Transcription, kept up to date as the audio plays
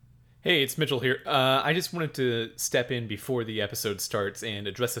Hey, it's Mitchell here. I just wanted to step in before the episode starts and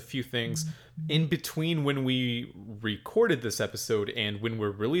address a few things in between when we recorded this episode and when we're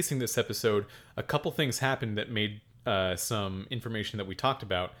releasing this episode. A couple things happened that made some information that we talked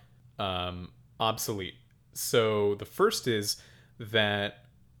about obsolete. So the first is that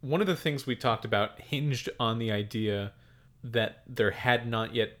one of the things we talked about hinged on the idea that there had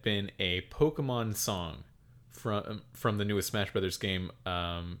not yet been a Pokemon song from the newest Smash Brothers game,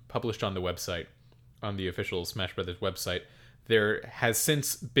 published on the website, on the official Smash Brothers website. There has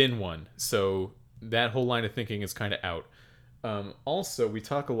since been one, so that whole line of thinking is kind of out. Also, we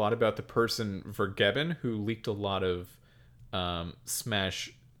talk a lot about the person Vergebben, who leaked a lot of Smash,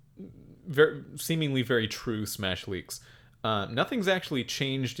 seemingly very true Smash leaks. Nothing's actually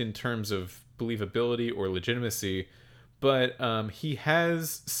changed in terms of believability or legitimacy, but he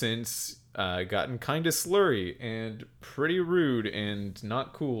has since gotten kind of slurry and pretty rude and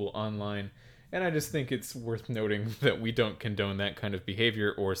not cool online. And I just think it's worth noting that we don't condone that kind of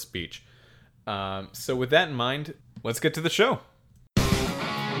behavior or speech. So with that in mind, let's get to the show.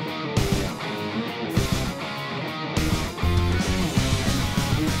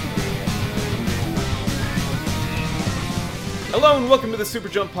 Hello and welcome to the Super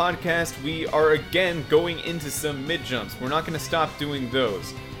Jump Podcast. We are again going into some mid jumps. We're not going to stop doing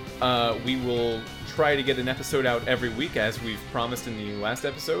those. We will try to get an episode out every week, as we've promised in the last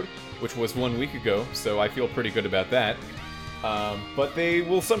episode, which was 1 week ago, so I feel pretty good about that. But they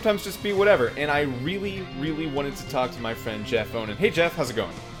will sometimes just be whatever, and I really, really wanted to talk to my friend Jeff Onan. Hey Jeff, how's it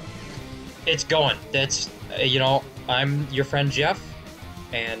going? It's going. That's, I'm your friend Jeff,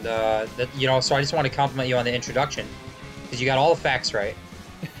 and, so I just want to compliment you on the introduction, because you got all the facts right.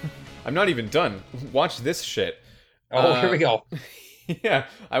 I'm not even done. Watch this shit. Oh, here we go. Yeah,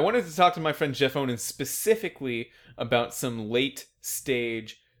 I wanted to talk to my friend Jeff Onan specifically about some late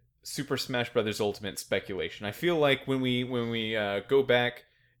stage Super Smash Bros. Ultimate speculation. I feel like when we go back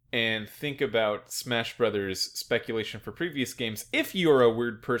and think about Smash Brothers speculation for previous games, if you're a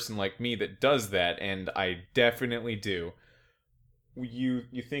weird person like me that does that, and I definitely do, you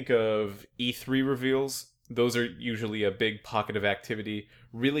think of E3 reveals. Those are usually a big pocket of activity,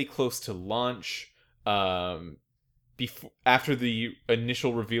 really close to launch. After the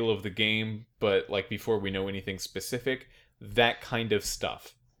initial reveal of the game, but like before we know anything specific, that kind of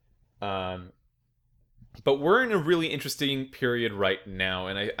stuff. But we're in a really interesting period right now,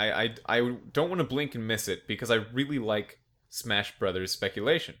 and I don't want to blink and miss it because I really like Smash Brothers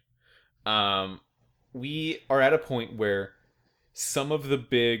speculation. We are at a point where some of the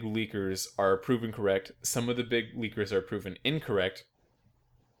big leakers are proven correct, some of the big leakers are proven incorrect,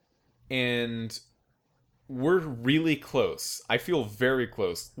 and we're really close. I feel very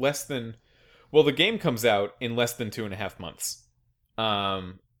close. The game comes out in less than 2.5 months.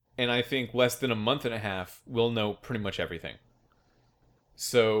 And I think less than a month and a half, we'll know pretty much everything.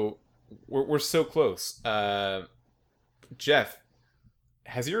 So, we're so close. Jeff,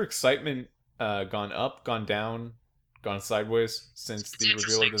 has your excitement gone up, gone down, gone sideways since the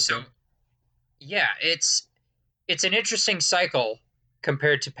reveal of this game? Yeah, it's an interesting cycle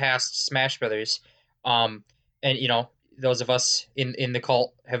compared to past Smash Brothers. And those of us in the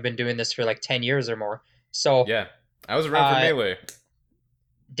cult have been doing this for like 10 years or more. So yeah, I was around for Melee.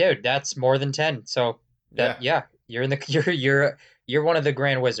 Dude, that's more than 10. So yeah, you're in the you're one of the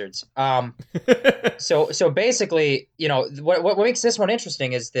grand wizards. So basically, what makes this one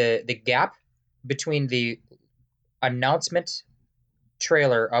interesting is the gap between the announcement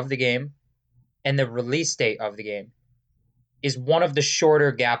trailer of the game and the release date of the game is one of the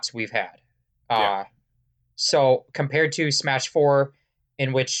shorter gaps we've had. So compared to Smash 4,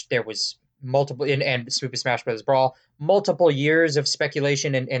 in which there was multiple, and Super Smash Bros. Brawl, multiple years of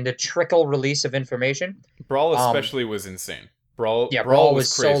speculation and the trickle release of information. Brawl especially was insane. Brawl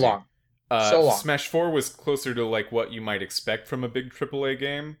was crazy. So long. Smash 4 was closer to like what you might expect from a big AAA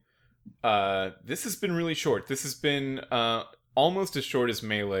game. This has been really short. This has been almost as short as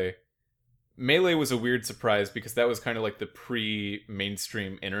Melee. Melee was a weird surprise because that was kind of like the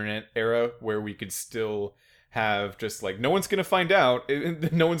pre-mainstream internet era where we could still have just like, no one's going to find out,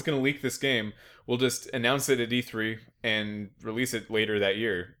 no one's going to leak this game. We'll just announce it at E3 and release it later that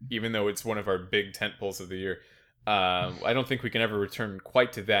year, even though it's one of our big tentpoles of the year. I don't think we can ever return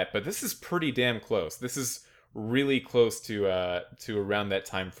quite to that, but this is pretty damn close. This is really close to around that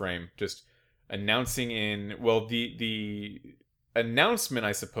time frame. Just announcing the announcement,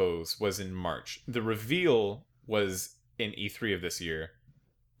 I suppose, was in March. The reveal was in E3 of this year,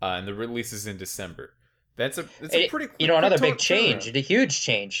 and the release is in December. That's a pretty. Another big change, the huge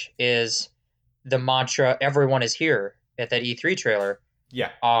change, is the mantra "Everyone is here" at that E3 trailer.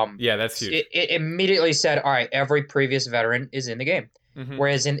 Yeah. Um, Yeah, that's huge. it immediately said, all right, every previous veteran is in the game. Mm-hmm.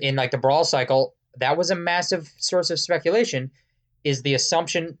 Whereas in like the Brawl cycle, that was a massive source of speculation, is the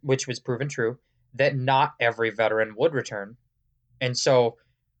assumption, which was proven true, that not every veteran would return. And so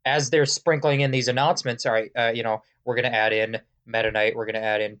as they're sprinkling in these announcements, all right, we're going to add in Meta Knight, we're going to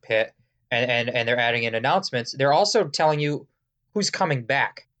add in Pit, and they're adding in announcements. They're also telling you who's coming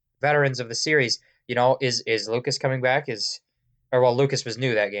back, veterans of the series. Is Lucas coming back? Lucas was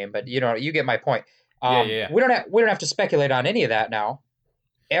new that game, but you get my point. Yeah. We don't have to speculate on any of that now.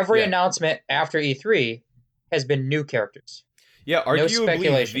 Every Yeah. announcement after E3 has been new characters. Yeah, No arguably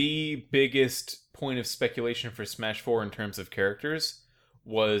speculation. the biggest point of speculation for Smash 4 in terms of characters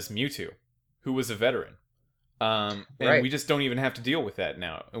was Mewtwo, who was a veteran. And Right. we just don't even have to deal with that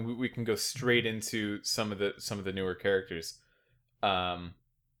now, and we can go straight into some of the newer characters.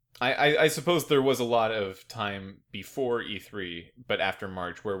 I suppose there was a lot of time before E3, but after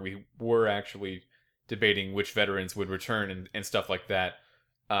March, where we were actually debating which veterans would return and stuff like that.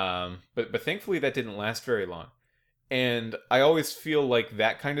 But thankfully that didn't last very long. And I always feel like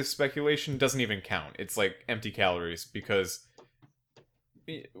that kind of speculation doesn't even count. It's like empty calories, because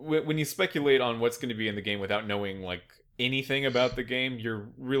when you speculate on what's going to be in the game without knowing like anything about the game, you're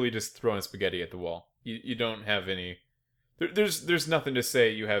really just throwing spaghetti at the wall. You don't have any. There's nothing to say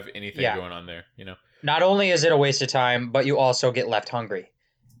you have anything going on there. Not only is it a waste of time, but you also get left hungry.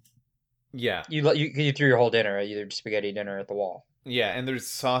 Yeah. You threw your whole dinner, either spaghetti dinner at the wall. Yeah, and there's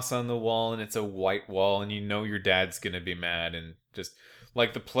sauce on the wall, and it's a white wall, and your dad's gonna be mad, and just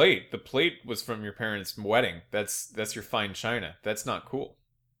like the plate. The plate was from your parents' wedding. That's your fine china. That's not cool.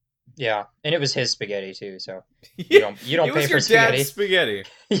 Yeah, and it was his spaghetti too, so Yeah, you don't it pay was for your spaghetti. dad's spaghetti.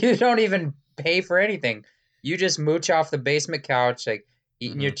 You don't even pay for anything. You just mooch off the basement couch, like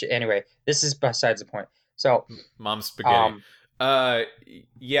eating your. Anyway, this is besides the point. So, mom's spaghetti.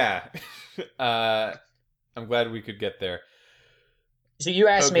 Yeah. I'm glad we could get there. So you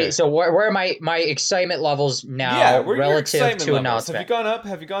asked me. So where are my excitement levels now relative to announcement? Have you gone up?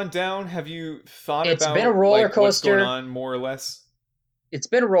 Have you gone down? Have you thought about? It's been a roller coaster. What's going on, more or less? It's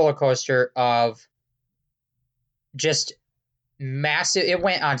been a roller coaster of just massive. It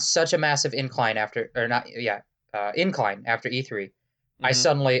went on such a massive incline after, or not? Yeah, incline after E3. I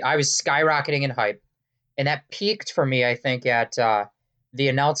was skyrocketing in hype, and that peaked for me, I think, at the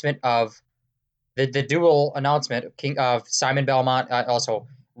announcement of the dual announcement of Simon Belmont, also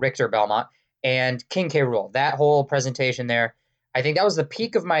Richter Belmont, and King K. Rool. That whole presentation there, I think that was the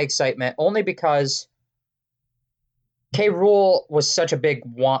peak of my excitement, only because K. Rool was such a big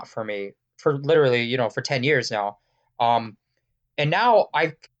want for me for literally, for 10 years now. And now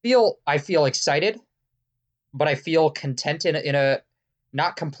I feel excited, but I feel content in a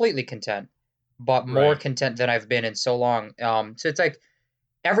not completely content, but more content than I've been in so long. So it's like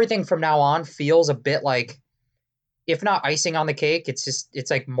everything from now on feels a bit like, if not icing on the cake, it's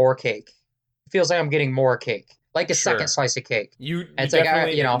like more cake. It feels like I'm getting more cake, like a second slice of cake. You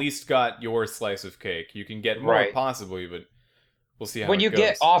definitely at least got your slice of cake. You can get more possibly, but we'll see how when it you goes.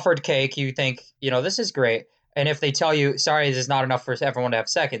 get offered cake, you think, this is great. And if they tell you, sorry, this is not enough for everyone to have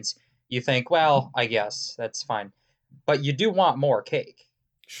seconds, you think, well, I guess that's fine. But you do want more cake.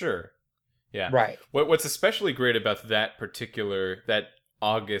 Sure. Yeah. Right. What's especially great about that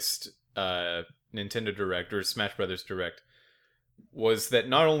August Nintendo Direct or Smash Brothers Direct was that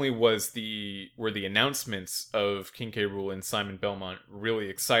not only were the announcements of King K. Rool and Simon Belmont really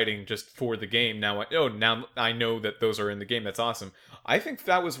exciting just for the game. Now I know that those are in the game. That's awesome. I think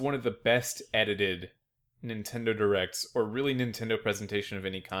that was one of the best edited Nintendo Directs, or really Nintendo presentation of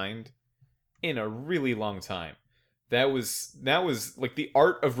any kind, in a really long time. That was like the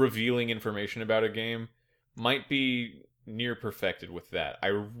art of revealing information about a game might be near perfected with that. I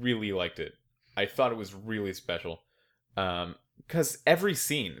really liked it. I thought it was really special. Because every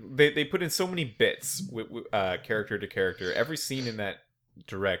scene, they put in so many bits, character to character. Every scene in that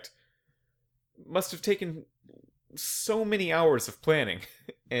direct must have taken so many hours of planning,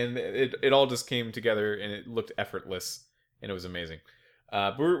 and it all just came together, and it looked effortless, and it was amazing.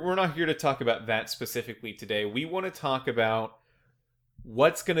 But we're not here to talk about that specifically today. We want to talk about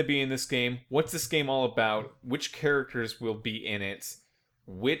what's going to be in this game, what's this game all about, which characters will be in it,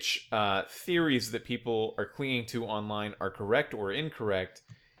 which theories that people are clinging to online are correct or incorrect,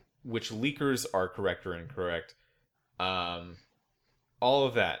 which leakers are correct or incorrect, all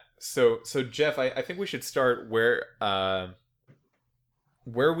of that. So Jeff, I think we should start where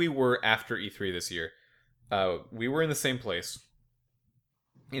we were after E3 this year. We were in the same place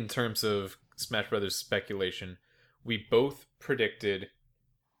in terms of Smash Brothers speculation. We both predicted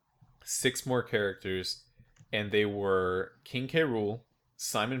 6 more characters, and they were King K. Rool,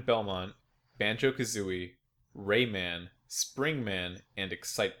 Simon Belmont, Banjo-Kazooie, Rayman, Springman, and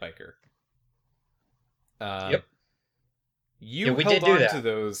Excitebiker. Yep. Yeah, You we held did do on to that.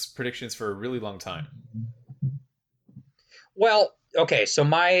 those predictions for a really long time. Well, okay, so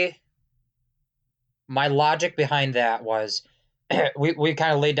my logic behind that was we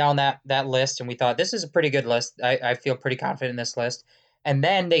kind of laid down that list and we thought this is a pretty good list. I feel pretty confident in this list. And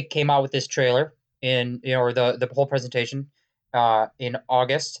then they came out with this trailer in or the whole presentation in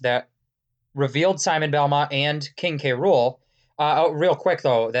August that revealed Simon Belmont and King K. Rool. Real quick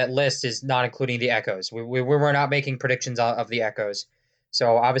though, that list is not including the Echoes. We were not making predictions of the Echoes.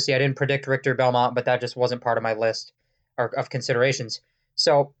 So obviously I didn't predict Richter Belmont, but that just wasn't part of my list of considerations.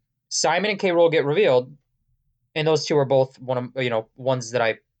 So Simon and K. Rool get revealed, and those two are both one of ones that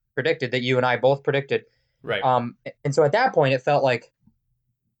I predicted that you and I both predicted. Right. And so at that point it felt like,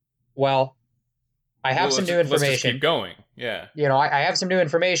 well, I have Well, some new let's just keep information. going. Yeah. I have some new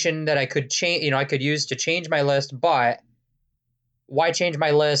information that I could change. I could use to change my list, but why change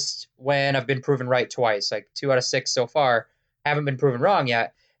my list when I've been proven right twice? Like 2 out of 6 so far, haven't been proven wrong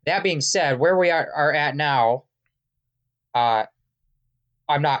yet. That being said, where we are at now, I'm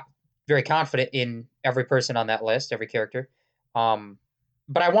not very confident in every person on that list, every character.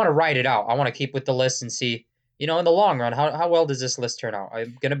 But I want to write it out. I want to keep with the list and see, in the long run, how well does this list turn out?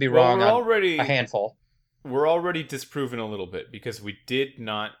 I'm gonna be Well, wrong on a handful. we're already disproven a little bit because we did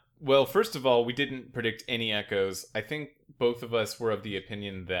not. Well, first of all, we didn't predict any echoes. I think both of us were of the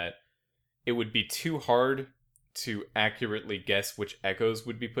opinion that it would be too hard to accurately guess which echoes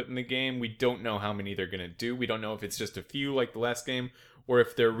would be put in the game. We don't know how many they're going to do. We don't know if it's just a few like the last game or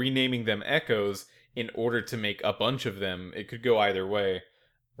if they're renaming them echoes in order to make a bunch of them. It could go either way.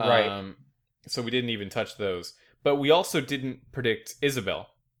 Right. So we didn't even touch those. But we also didn't predict Isabelle.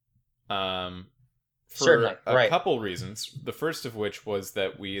 Certainly. For a Right. couple reasons. The first of which was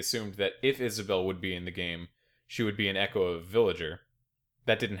that we assumed that if Isabelle would be in the game, she would be an echo of Villager.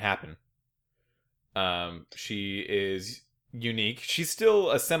 That didn't happen. She is unique. She's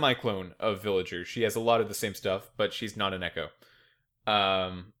still a semi-clone of Villager. She has a lot of the same stuff, but she's not an echo.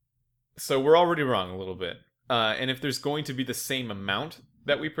 So we're already wrong a little bit. And if there's going to be the same amount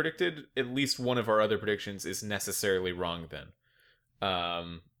that we predicted, at least one of our other predictions is necessarily wrong then.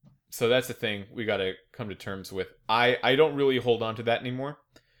 So that's the thing we gotta come to terms with. I don't really hold on to that anymore.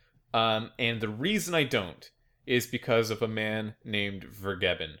 And the reason I don't is because of a man named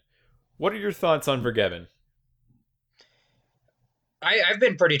Vergeben. What are your thoughts on Vergeben? I've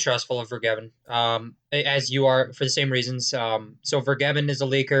been pretty trustful of Vergevin, as you are for the same reasons. So Vergevin is a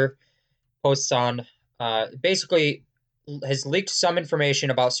leaker, posts on, basically has leaked some information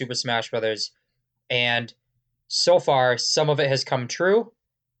about Super Smash Brothers, and so far some of it has come true,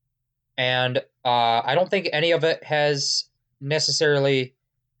 and I don't think any of it has necessarily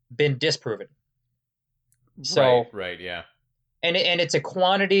been disproven. So Right, yeah. and it's a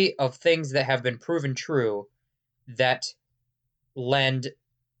quantity of things that have been proven true that lend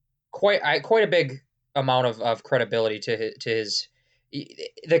quite a big amount of credibility to his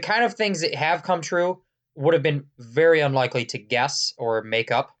the kind of things that have come true would have been very unlikely to guess or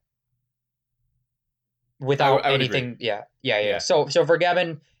make up without I would agree. anything. Yeah. Yeah. So for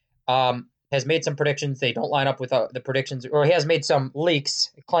Gavin, has made some predictions. They don't line up with the predictions, or he has made some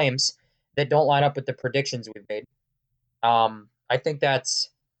leaks, claims that don't line up with the predictions we've made. I think that's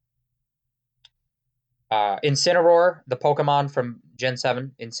Incineroar, the Pokemon from Gen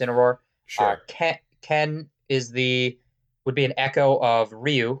 7, Incineroar. Sure. Ken would be an echo of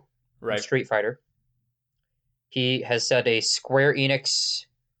Ryu from Right. Street Fighter. He has said a Square Enix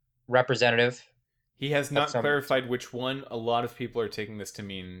representative. He has not clarified which one. A lot of people are taking this to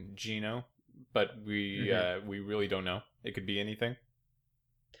mean Geno, but we really don't know. It could be anything.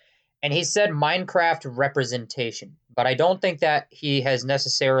 And he said Minecraft representation, but I don't think that he has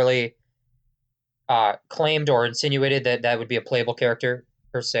necessarily claimed or insinuated that that would be a playable character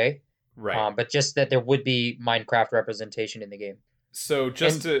per se. Right. But just that there would be Minecraft representation in the game. So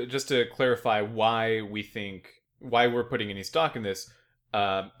just to clarify why we're putting any stock in this,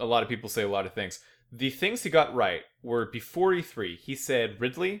 a lot of people say a lot of things. The things he got right were before E3. He said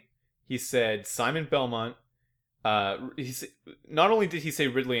Ridley. He said Simon Belmont. Not only did he say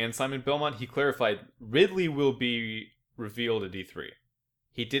Ridley and Simon Belmont, he clarified Ridley will be revealed at E3.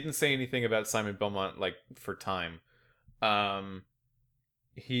 He didn't say anything about Simon Belmont like for time.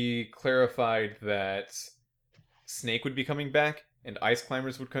 He clarified that Snake would be coming back and Ice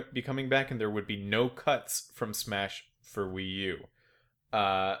Climbers would be coming back, and there would be no cuts from Smash for Wii U.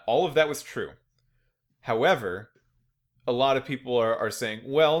 All of that was true. However, a lot of people are saying,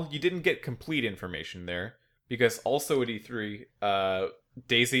 well, you didn't get complete information there, because also at E3,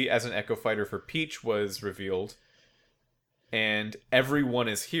 Daisy as an Echo Fighter for Peach was revealed, and Everyone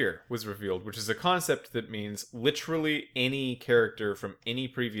is Here was revealed, which is a concept that means literally any character from any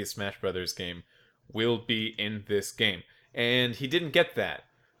previous Smash Brothers game will be in this game. And he didn't get that,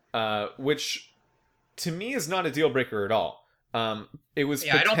 which to me is not a deal breaker at all. It was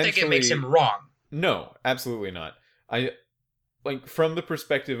I don't think it makes him wrong. No, absolutely not. I like from the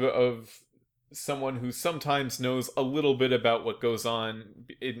perspective of someone who sometimes knows a little bit about what goes on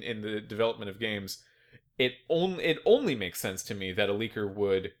in the development of games. It only makes sense to me that a leaker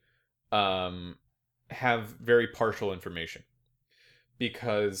would have very partial information,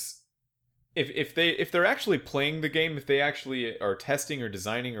 because if they're actually playing the game, if they actually are testing or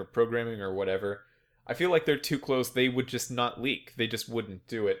designing or programming or whatever, I feel like they're too close. They would just not leak. They just wouldn't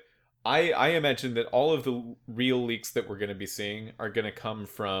do it. I imagine that all of the real leaks that we're going to be seeing are going to come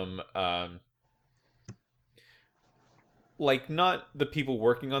from like not the people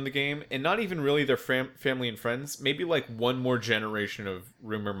working on the game, and not even really their family and friends. Maybe like one more generation of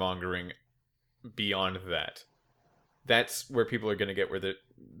rumor mongering beyond that. That's where people are going to get where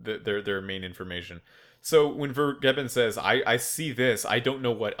their main information. So when Vergebben says, I see this, I don't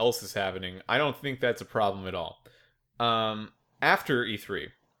know what else is happening, I don't think that's a problem at all. After E3,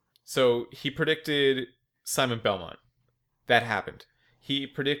 so he predicted Simon Belmont. That happened. He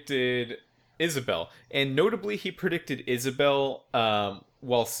predicted Isabelle, and notably he predicted Isabelle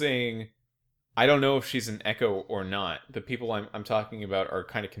while saying, I don't know if she's an Echo or not. The people I'm talking about are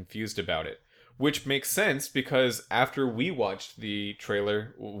kind of confused about it, which makes sense because after we watched the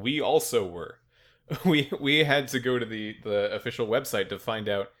trailer, we also were. We had to go to the official website to find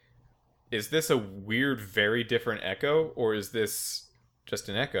out, is this a weird, very different Echo, or is this just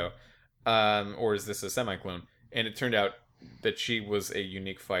an Echo, or is this a semi-clone? And it turned out that she was a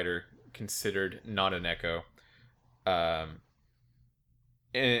unique fighter, considered not an Echo. And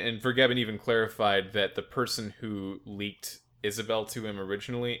Vergebben even clarified that the person who leaked Isabelle to him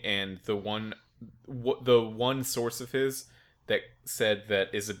originally, and the one source of his that said that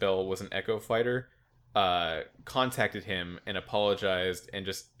Isabelle was an Echo fighter, contacted him and apologized, and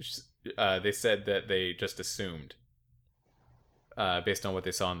just they said that they just assumed based on what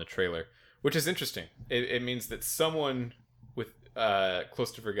they saw in the trailer, which is interesting. It means that someone with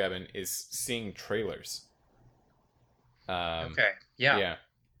close to Vergebben is seeing trailers. Okay. Yeah.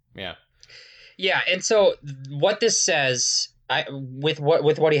 And so what this says, with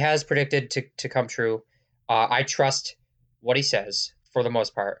what he has predicted to come true, I trust what he says for the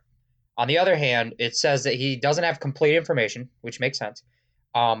most part. On the other hand, it says that he doesn't have complete information, which makes sense.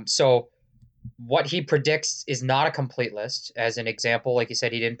 So what he predicts is not a complete list. As an example, like you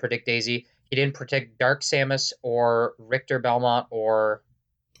said, he didn't predict Daisy. He didn't predict Dark Samus or Richter Belmont or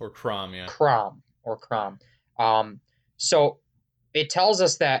Chrom, yeah. Chrom. So it tells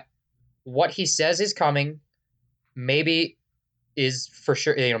us that what he says is coming maybe is for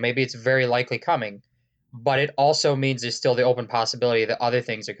sure, maybe it's very likely coming, but it also means there's still the open possibility that other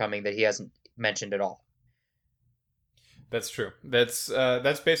things are coming that he hasn't mentioned at all. That's true. That's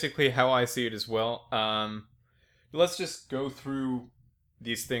basically how I see it as well. Let's just go through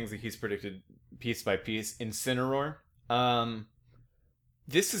these things that he's predicted piece by piece. Incineroar.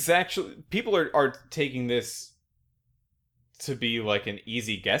 This is actually, people are taking this to be like an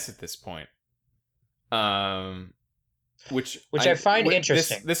easy guess at this point. Which I find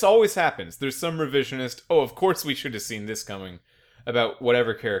interesting. This always happens. There's some revisionist, of course we should have seen this coming, about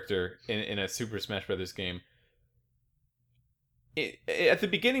whatever character in a Super Smash Brothers game. At the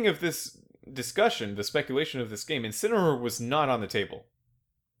beginning of this discussion, the speculation of this game, Incineroar was not on the table.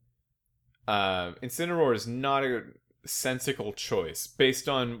 Incineroar is not a sensical choice based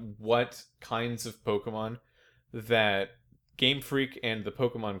on what kinds of Pokemon that Game Freak and the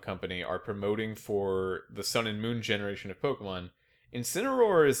Pokemon Company are promoting for the Sun and Moon generation of Pokemon.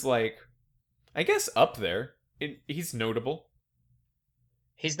 Incineroar is like, I guess, up there. He's notable.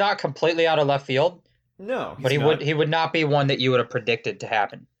 He's not completely out of left field. No, but he would not be one that you would have predicted to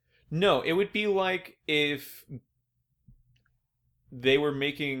happen. No, it would be like if they were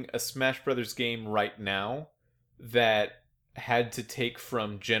making a Smash Brothers game right now that had to take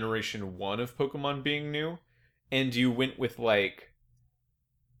from Generation 1 of Pokemon being new, and you went with, like,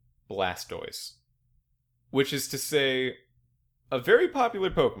 Blastoise. Which is to say, a very popular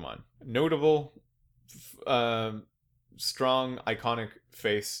Pokemon. Notable, strong, iconic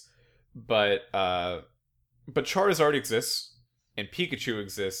face, but Charizard exists, and Pikachu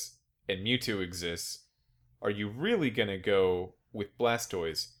exists, and Mewtwo exists. Are you really gonna go with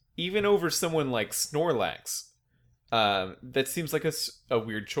Blastoise, even over someone like Snorlax? That seems like a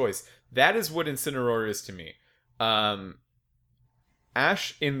weird choice. That is what Incineroar is to me.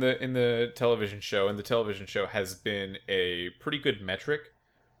 Ash in the television show, and the television show has been a pretty good metric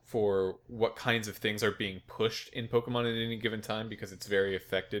for what kinds of things are being pushed in Pokemon at any given time, because it's very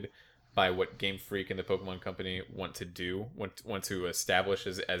affected by what Game Freak and the Pokemon Company want to do, want to establish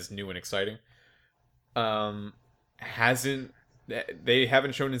as new and exciting. Um, hasn't They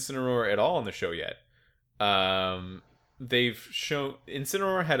haven't shown Incineroar at all in the show yet. They've shown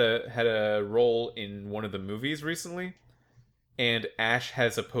Incineroar had a role in one of the movies recently, and Ash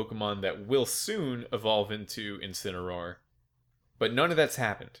has a Pokemon that will soon evolve into Incineroar, but none of that's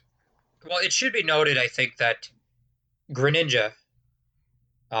happened. Well, it should be noted, I think, that Greninja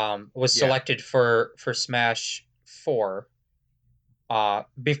was Yeah. selected for Smash 4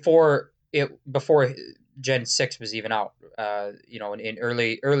 before Gen 6 was even out. In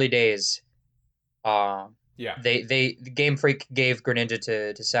early days, uh, Yeah. Game Freak gave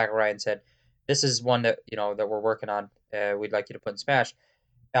Greninja to Sakurai and said, "This is one that that we're working on. We'd like you to put in Smash."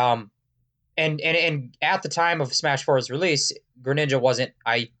 Um, and at the time of Smash 4's release, Greninja wasn't,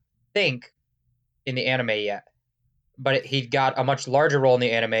 I think, in the anime yet, but he got a much larger role in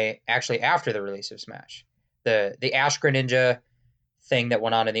the anime actually after the release of Smash. The Ash Greninja thing that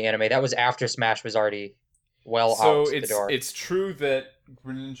went on in the anime, that was after Smash was already well So out the door. it's true that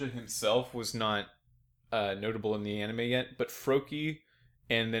Greninja himself was not notable in the anime yet, but Froakie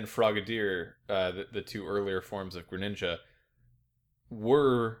and then Frogadier, the two earlier forms of Greninja,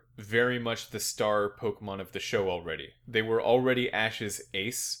 were very much the star Pokemon of the show already. They were already Ash's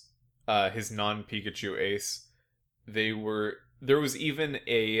ace, his non-Pikachu ace. There was even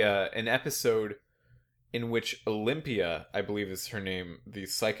a an episode in which Olympia, I believe is her name, the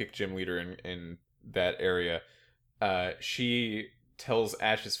psychic gym leader in that area, she tells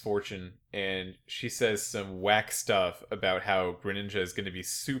Ash's fortune, and she says some whack stuff about how Greninja is going to be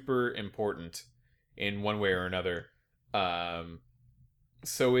super important in one way or another.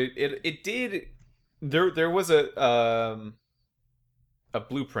 So it did. There was a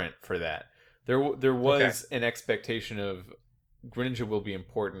blueprint for that. There Okay. was an expectation of Greninja will be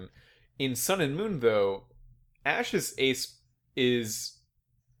important. In Sun and Moon, though, Ash's ace is,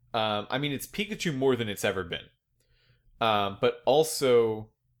 I mean, it's Pikachu more than it's ever been. But also,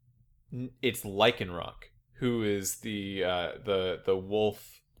 it's Lycanroc, who is the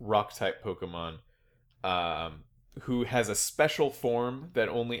wolf rock type Pokemon, who has a special form that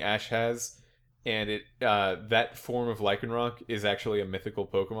only Ash has, and that form of Lycanroc is actually a mythical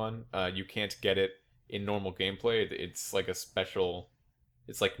Pokemon. You can't get it in normal gameplay. It's like a special.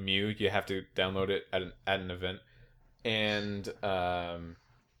 It's like Mew. You have to download it at an event, and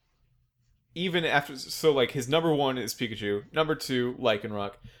even after, so like his number one is Pikachu, number two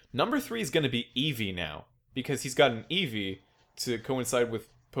Lycanroc, number three is going to be Eevee now, because he's got an Eevee to coincide with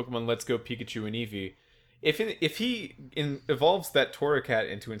Pokemon Let's Go Pikachu and Eevee. If he evolves that Torracat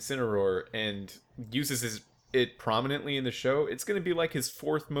into Incineroar and uses it prominently in the show, it's going to be like his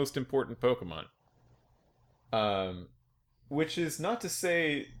fourth most important Pokemon. Um, which is not to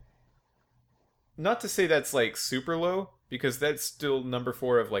say that's like super low, because that's still number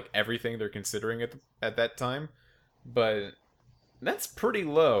four of like everything they're considering at that time, but that's pretty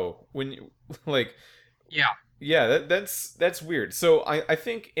low when you like. Yeah. Yeah, that's weird. So I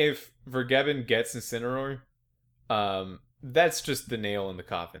think if Vergebin gets Incineroar, that's just the nail in the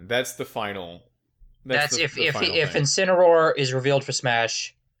coffin. That's the final. That's That's the final if thing. Incineroar is revealed for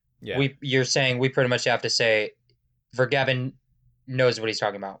Smash, Yeah. you're saying we pretty much have to say Vergevin knows what he's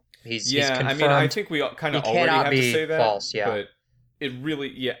talking about. He's Yeah, I mean, I confirmed. think we kind He of already cannot have to say be that, false. Yeah. but it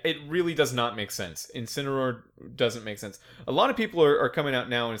really does not make sense. Incineroar doesn't make sense. A lot of people are coming out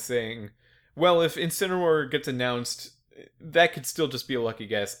now and saying, well, if Incineroar gets announced, that could still just be a lucky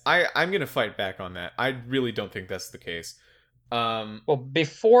guess. I'm going to fight back on that. I really don't think that's the case. Well,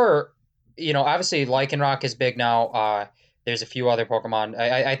 before obviously Lycanroc is big now. There's a few other Pokemon.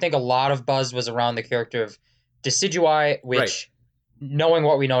 I think a lot of buzz was around the character of Decidueye, Right. which, knowing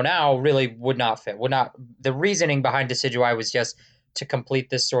what we know now, really would not fit. Would not. The reasoning behind Decidueye was just to complete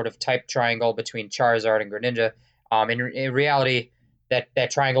this sort of type triangle between Charizard and Greninja. In reality,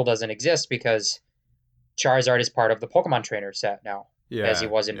 that triangle doesn't exist because Charizard is part of the Pokemon Trainer set now, as he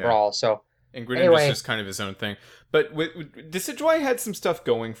Yeah, was in yeah. Brawl. So And Greninja's anyway, just kind of his own thing. But Decidueye had some stuff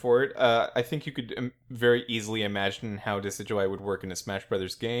going for it. I think you could very easily imagine how Decidueye would work in a Smash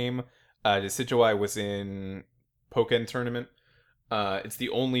Brothers game. Decidueye was in Pokken Tournament. It's the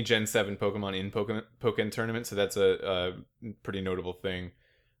only Gen 7 Pokemon in Pokken Tournament, so that's a pretty notable thing.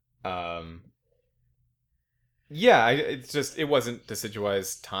 Um, yeah, it's just it wasn't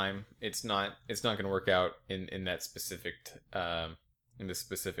Decidueye's time. It's not going to work out in that specific in this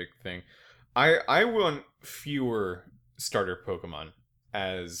specific thing. I want fewer starter Pokemon.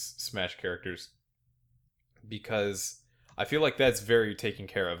 as Smash characters, because I feel like that's very taken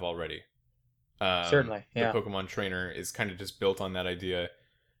care of already. Certainly, The yeah. Pokemon trainer is kind of just built on that idea.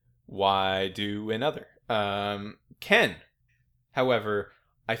 Why do another? Ken, however,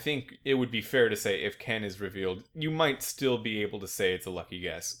 I think it would be fair to say if Ken is revealed, you might still be able to say it's a lucky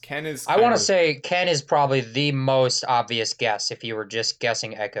guess. Ken is I want kind to of say Ken is probably the most obvious guess if you were just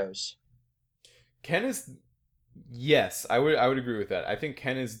guessing echoes. Ken is yes, I would agree with that. I think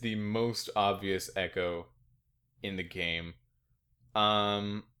Ken is the most obvious Echo in the game.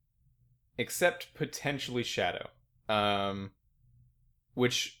 Um except potentially Shadow. Um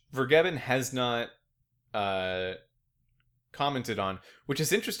which Vergebin has not uh commented on, which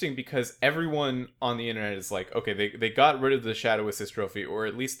is interesting because everyone on the internet is like, okay, they got rid of the Shadow Assist trophy, or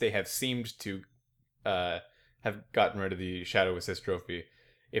at least they have seemed to uh, have gotten rid of the Shadow Assist trophy.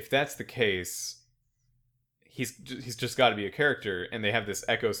 If that's the case, he's just got to be a character, and they have this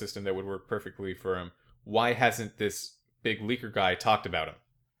ecosystem that would work perfectly for him. Why hasn't this big leaker guy talked about him?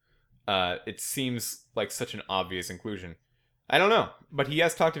 It seems like such an obvious inclusion. I don't know, but he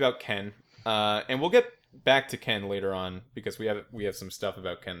has talked about Ken, and we'll get back to Ken later on because we have some stuff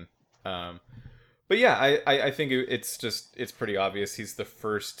about Ken. Um, but yeah, I think it's pretty obvious. He's the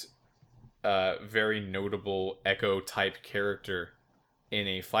first very notable Echo type character in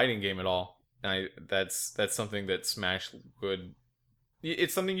a fighting game at all. And that's something that Smash would.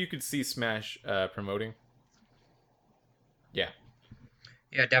 It's something you could see Smash promoting. Yeah.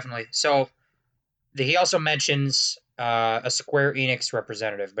 Yeah, definitely. So he also mentions a Square Enix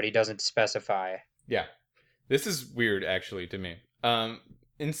representative, but he doesn't specify. Yeah. This is weird, actually, to me.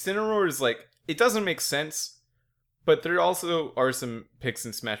 Incineroar is like it doesn't make sense, but there also are some picks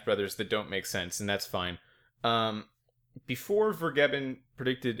in Smash Brothers that don't make sense, and that's fine. Um, Before Vergebin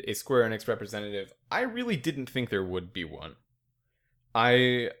predicted a Square Enix representative, I really didn't think there would be one.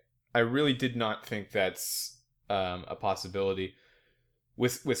 I really did not think that's a possibility.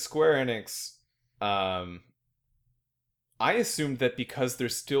 With Square Enix, um, I assumed that because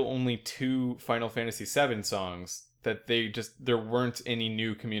there's still only two Final Fantasy VII songs, that there weren't any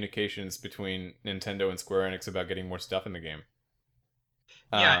new communications between Nintendo and Square Enix about getting more stuff in the game.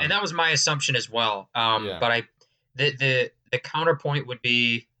 Yeah, and Um, that was my assumption as well. yeah, But the counterpoint would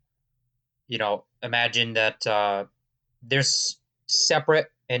be, imagine that there's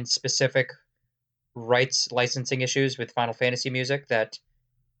separate and specific rights licensing issues with Final Fantasy music that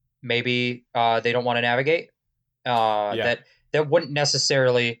maybe they don't want to navigate. yeah. That wouldn't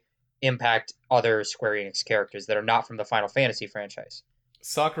necessarily impact other Square Enix characters that are not from the Final Fantasy franchise.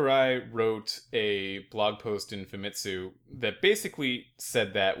 Sakurai wrote a blog post in Famitsu that basically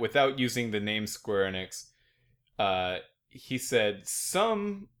said that without using the name Square Enix, he said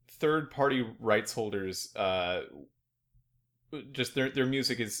some third-party rights holders just their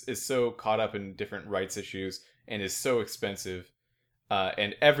music is so caught up in different rights issues and is so expensive,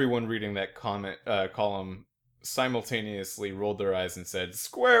 and everyone reading that column simultaneously rolled their eyes and said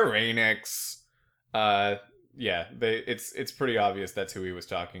Square Enix. Uh, yeah, it's pretty obvious that's who he was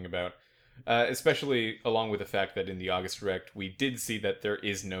talking about. Especially along with the fact that in the August Direct we did see that there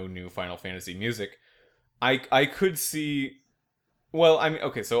is no new Final Fantasy music. I could see. Well, I mean,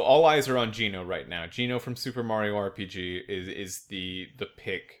 okay, so all eyes are on Geno right now. Geno from Super Mario RPG is the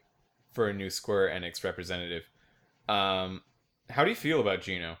pick for a new Square Enix representative. Um, how do you feel about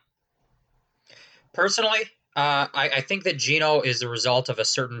Geno? Personally, I think that Geno is the result of a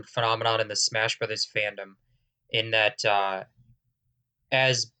certain phenomenon in the Smash Brothers fandom, in that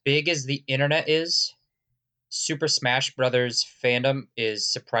as big as the internet is, Super Smash Brothers fandom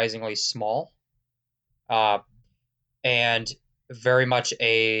is surprisingly small, uh, and very much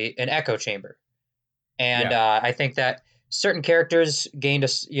an echo chamber. And Yeah, I think that certain characters gained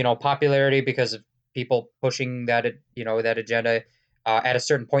popularity because of people pushing that agenda at a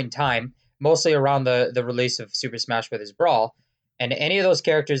certain point in time, mostly around the release of Super Smash Bros. Brawl. And any of those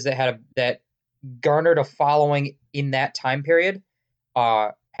characters that garnered a following in that time period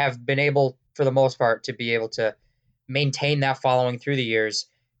have been able, for the most part, to be able to maintain that following through the years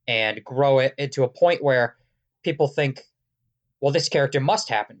and grow it into a point where people think, well, this character must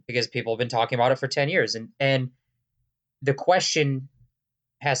happen because people have been talking about it for 10 years. And the question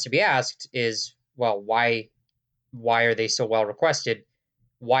has to be asked is, well, why are they so well requested?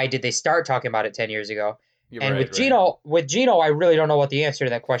 Why did they start talking about it 10 years ago? you're And right, right. With Geno, I really don't know what the answer to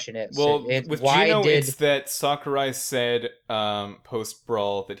that question is. Well, with Why Geno, it's did that Sakurai said post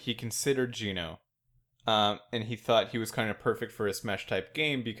Brawl that he considered Geno, and he thought he was kind of perfect for a Smash type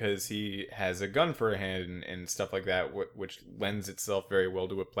game because he has a gun for a hand and stuff like that, which lends itself very well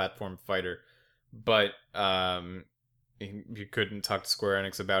to a platform fighter. But he couldn't talk to Square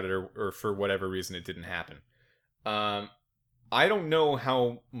Enix about it, or for whatever reason it didn't happen. Um, I don't know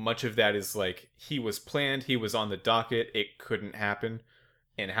how much of that is like he was planned, he was on the docket, it couldn't happen,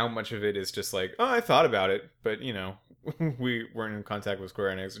 and how much of it is just like, oh, I thought about it, but we weren't in contact with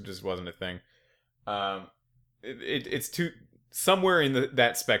Square Enix, it just wasn't a thing. Um, it's too somewhere in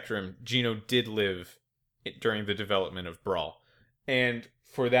that spectrum. Gino did live during the development of Brawl, and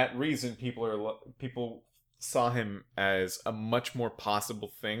for that reason, people saw him as a much more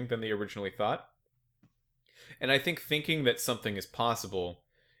possible thing than they originally thought. And I think thinking that something is possible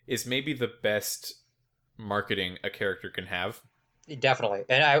is maybe the best marketing a character can have. Definitely.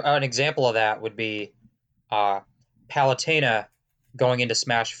 And an example of that would be Palutena going into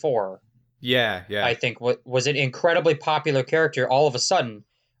Smash 4. Yeah, yeah. I think was an incredibly popular character all of a sudden,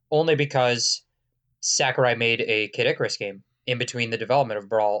 only because Sakurai made a Kid Icarus game in between the development of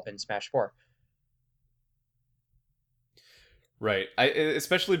Brawl and Smash 4. Right.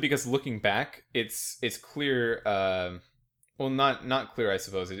 Especially because looking back, it's clear. Well, not clear, I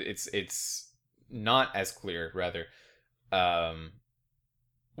suppose. It's not as clear, rather. Um,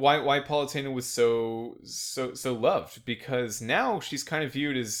 why Palutena was so loved, because now she's kind of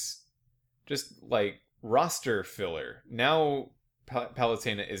viewed as just like roster filler. Now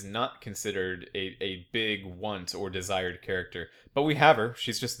Palutena is not considered a big want or desired character, but we have her.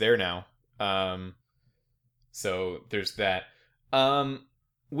 She's just there now. So there's that.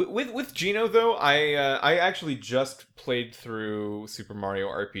 With Gino though, I actually just played through Super Mario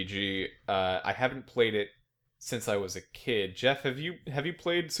RPG. I haven't played it since I was a kid. Jeff, have you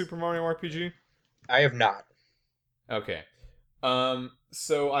played Super Mario RPG? I have not. Okay.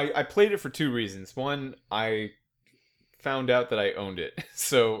 So I played it for two reasons. One, I found out that I owned it,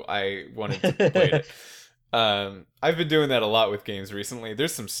 so I wanted to play it. I've been doing that a lot with games recently.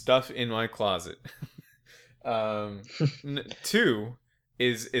 There's some stuff in my closet. Two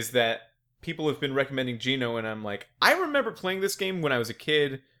is that people have been recommending Gino, and I'm like, I remember playing this game when I was a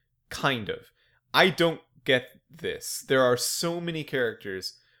kid, kind of. I don't get this. There are so many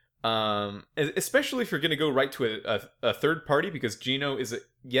characters, especially if you're gonna go right to a third party, because Gino is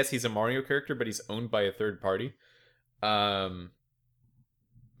yes, he's a Mario character, but he's owned by a third party.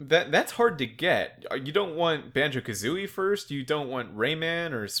 That's hard to get. You don't want Banjo-Kazooie first. You don't want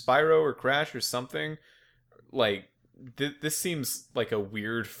Rayman or Spyro or Crash or something. Like this seems like a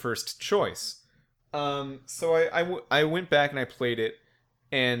weird first choice. So I went back and I played it,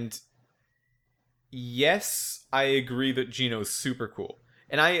 and yes, I agree that Gino's super cool.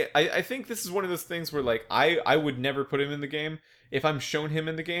 And I think this is one of those things where like I would never put him in the game. If I'm shown him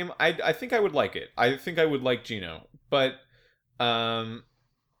in the game, I think I would like it. I think I would like Gino. But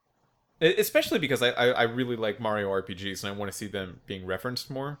especially because I really like Mario RPGs and I want to see them being referenced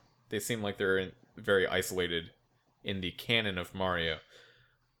more. They seem like they're very isolated in the canon of Mario.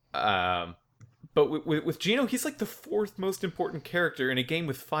 But with Gino, he's like the fourth most important character in a game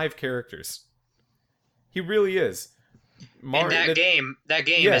with 5 characters. He really is. And that game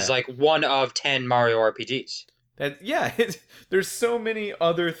yeah, is like one of 10 Mario RPGs. There's so many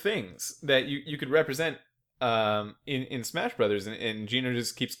other things that you could represent in Smash Brothers, and Gino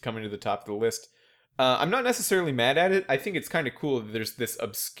just keeps coming to the top of the list. I'm not necessarily mad at it. I think it's kind of cool that there's this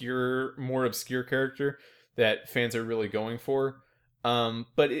more obscure character that fans are really going for.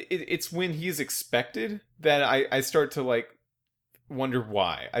 But it's when he's expected that I start to like wonder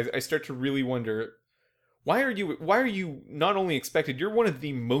why. I start to really wonder, why are you not only expected, you're one of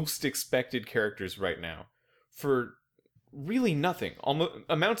the most expected characters right now for really nothing, almost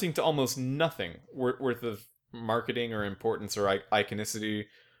amounting to almost nothing worth of marketing or importance or iconicity.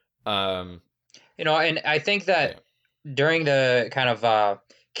 And I think that during the kind of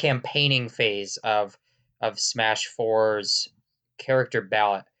campaigning phase of Smash 4's character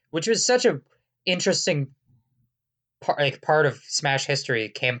ballot, which was such a interesting part of Smash history,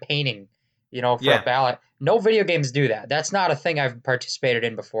 campaigning, for a ballot. No video games do that. That's not a thing I've participated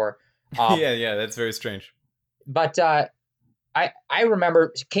in before. Yeah, that's very strange. But I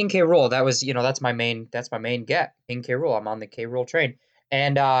remember King K. Rool. That was that's my main get. King K. Rool. I'm on the K. Rool train,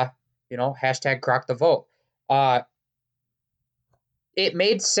 and hashtag crock the vote. It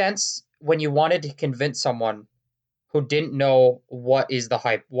made sense when you wanted to convince someone who didn't know what is the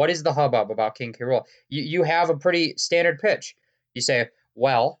hype, what is the hubbub about King K. Rool. You have a pretty standard pitch. You say,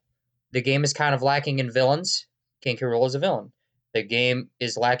 well, the game is kind of lacking in villains. King K. Rool is a villain. The game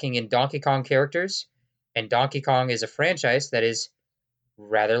is lacking in Donkey Kong characters, and Donkey Kong is a franchise that is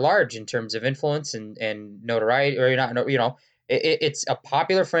rather large in terms of influence and notoriety, or it's a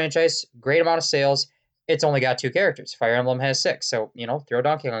popular franchise, great amount of sales. It's only got 2 characters. Fire Emblem has 6, so throw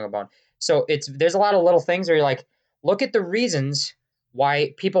Donkey Kong a bone. So there's a lot of little things where you're like, look at the reasons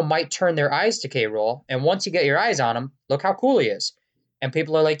why people might turn their eyes to K. Rool, and once you get your eyes on him, look how cool he is. And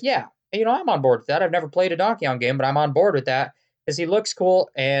people are like, yeah, I'm on board with that. I've never played a Donkey Kong game, but I'm on board with that because he looks cool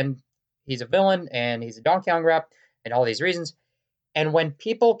and he's a villain and he's a Donkey Kong rep and all these reasons. And when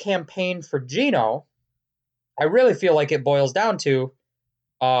people campaign for Geno, I really feel like it boils down to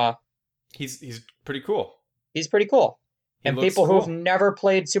he's pretty cool. He's pretty cool. And people cool. who've never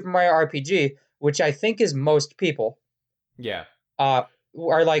played Super Mario RPG, which I think is most people, yeah, are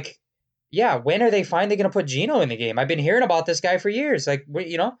like, yeah, when are they finally going to put Geno in the game? I've been hearing about this guy for years. Like,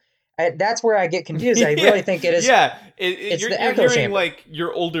 that's where I get confused. I really think it is. Yeah, it's you're the echo hearing chamber. like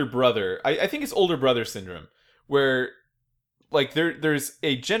your older brother. I think it's older brother syndrome, where like there's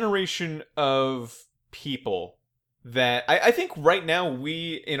a generation of people that I think right now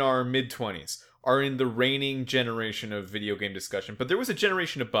we in our mid-20s are in the reigning generation of video game discussion, but there was a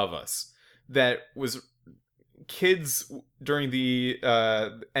generation above us that was kids during the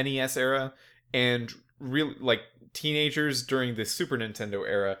NES era and really like teenagers during the Super Nintendo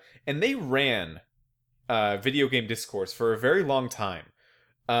era, and they ran video game discourse for a very long time.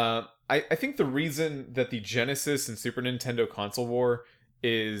 I think the reason that the Genesis and Super Nintendo console war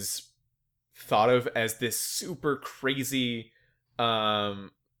is thought of as this super crazy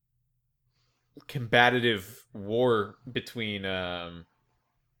combative war between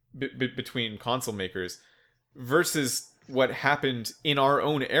between console makers versus what happened in our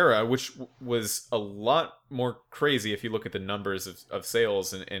own era, which was a lot more crazy if you look at the numbers of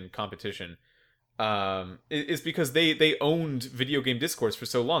sales and competition, is because they owned video game discourse for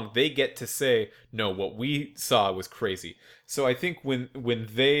so long. They get to say, no, what we saw was crazy. So I think when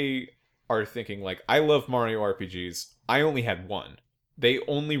they are thinking like, I love Mario RPGs, I only had one. They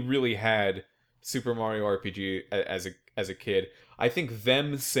only really had Super Mario RPG as a kid. I think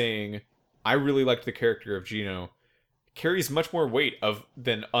them saying, I really liked the character of Geno carries much more weight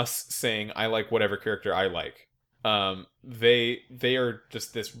than us saying I like whatever character I like. They are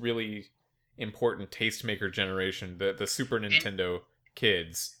just this really important tastemaker generation, the Super Nintendo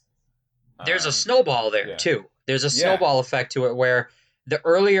kids. There's a snowball there too. There's a snowball effect to it where the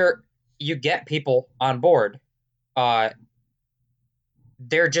earlier you get people on board, they're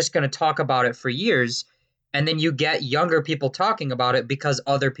just going to talk about it for years, and then you get younger people talking about it because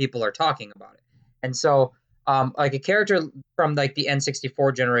other people are talking about it. And so like a character from like the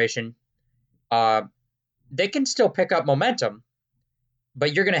N64 generation, they can still pick up momentum,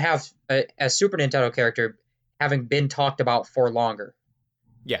 but you're going to have a Super Nintendo character having been talked about for longer.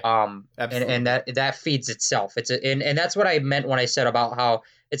 Yeah. Absolutely. And that feeds itself. And that's what I meant when I said about how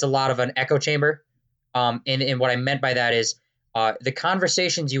it's a lot of an echo chamber. And what I meant by that is the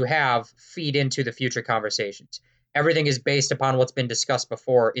conversations you have feed into the future conversations. Everything is based upon what's been discussed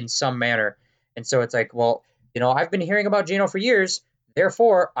before in some manner. And so it's like, well, I've been hearing about Geno for years.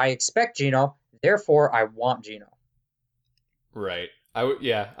 Therefore, I expect Geno. Therefore, I want Geno. Right.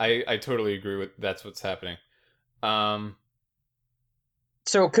 I totally agree with that's what's happening.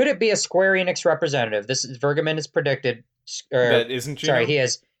 So could it be a Square Enix representative? This is Vergaman has predicted. That isn't Geno? Sorry, he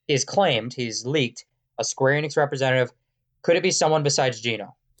has claimed, he's leaked a Square Enix representative. Could it be someone besides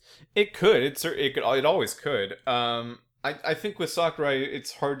Geno? It could. It always could. I think with Sakurai,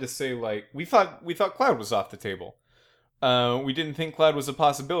 it's hard to say. Like we thought Cloud was off the table. We didn't think Cloud was a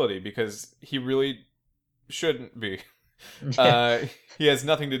possibility because he really shouldn't be. He has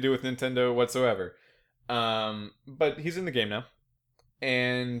nothing to do with Nintendo whatsoever. But he's in the game now,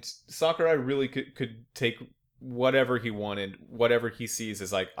 and Sakurai really could take whatever he wanted, whatever he sees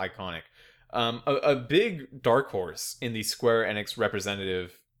as like iconic. A big dark horse in the Square Enix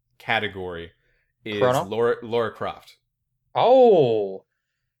representative category is Lara Croft. Oh,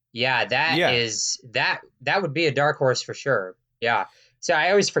 yeah, that would be a dark horse for sure. Yeah. So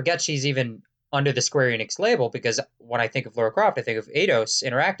I always forget she's even under the Square Enix label because when I think of Lara Croft, I think of Eidos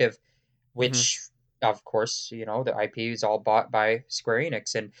Interactive, which of course, the IP is all bought by Square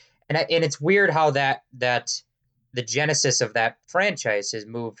Enix, and it's weird how that the genesis of that franchise has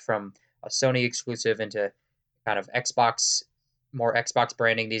moved from a Sony exclusive into kind of more Xbox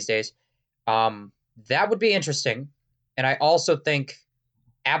branding these days. That would be interesting. And I also think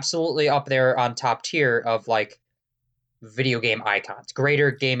absolutely up there on top tier of like video game icons, greater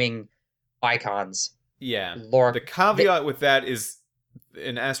gaming icons. Yeah. The caveat with that is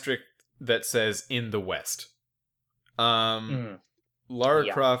an asterisk that says in the West. Lara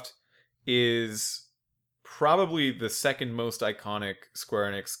Croft is probably the second most iconic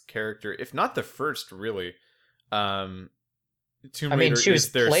Square Enix character, if not the first, really. Tomb Raider she was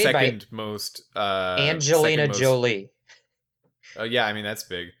is their played second most. Angelina Jolie. Yeah, I mean that's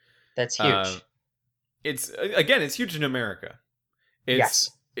big. That's huge. it's huge in America. It's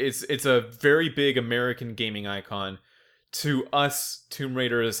Yes. it's a very big American gaming icon. To us, Tomb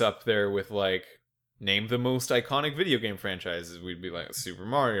Raider is up there with like name the most iconic video game franchises. We'd be like Super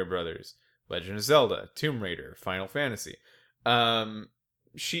Mario Brothers, Legend of Zelda, Tomb Raider, Final Fantasy.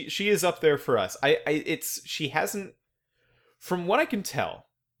 She is up there for us. She hasn't, from what I can tell,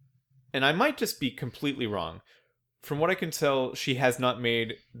 and I might just be completely wrong. From what I can tell, she has not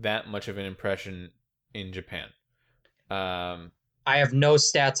made that much of an impression in Japan. Um, I have no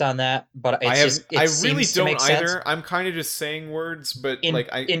stats on that, but I it really seems to don't make sense either. I'm kind of just saying words, but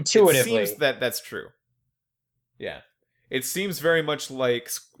it seems intuitively. that that's true. Yeah, it seems very much like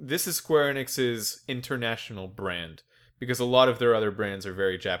this is Square Enix's international brand because a lot of their other brands are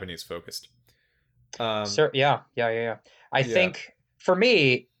very Japanese focused. Sir, yeah. I Yeah, think for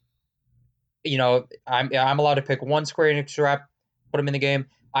me, I'm allowed to pick one Square Enix rep, put him in the game.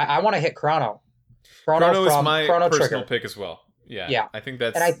 I want to hit Chrono Chrono is from my Chrono personal Trigger. pick as well. Yeah, Yeah, I think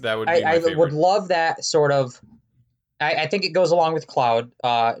and that would be I my would favorite. love that sort of. I think it goes along with Cloud.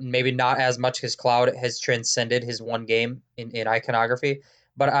 Maybe not as much because Cloud has transcended his one game in iconography,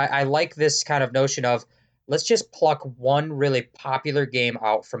 but I like this kind of notion of let's just pluck one really popular game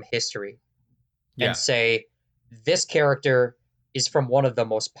out from history and Yeah, say this character is from one of the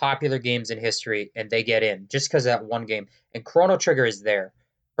most popular games in history and they get in just because of that one game. And Chrono Trigger is there.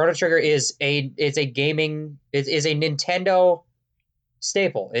 Chrono Trigger is a gaming it is a Nintendo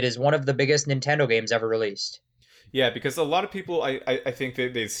staple. It is one of the biggest Nintendo games ever released. yeah, because a lot of people, I think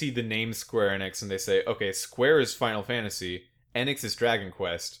they see the name Square Enix and they say, okay, Square is Final Fantasy, Enix is Dragon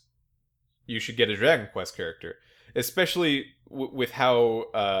Quest. You should get a Dragon Quest character, especially with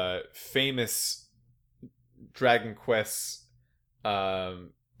how famous Dragon Quest's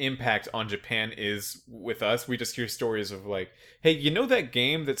impact on Japan is with us. We just hear stories of like, hey, you know that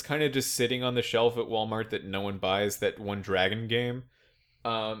game that's kind of just sitting on the shelf at Walmart that no one buys, that one Dragon game?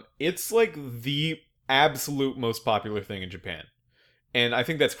 It's like the absolute most popular thing in Japan. And I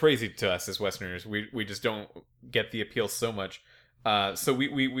think that's crazy to us as Westerners. We just don't get the appeal so much. So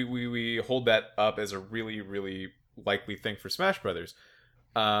we hold that up as a really, really likely thing for Smash Brothers.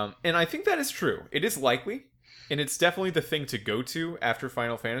 And I think that is true. It is likely, and it's definitely the thing to go to after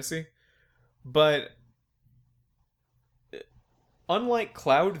Final Fantasy. But unlike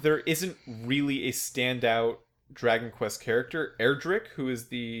Cloud, there isn't really a standout Dragon Quest character. Erdrick, who is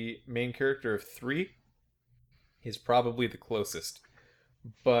the main character of 3, is probably the closest.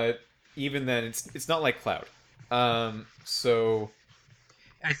 But even then, it's not like Cloud. So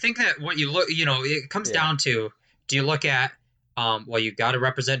I think that what you look, it comes yeah, down to do you look at, well, you got to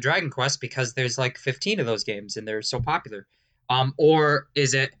represent Dragon Quest because there's like 15 of those games and they're so popular. Or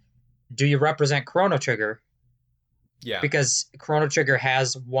is it, do you represent Chrono Trigger yeah, because Chrono Trigger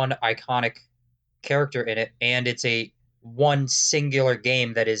has one iconic character in it and it's a one singular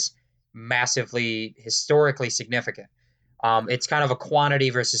game that is massively historically significant. It's kind of a quantity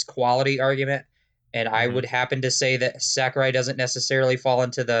versus quality argument, and I hmm would happen to say that Sakurai doesn't necessarily fall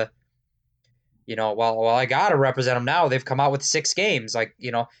into the, well, I gotta represent them now. They've come out with 6 games, like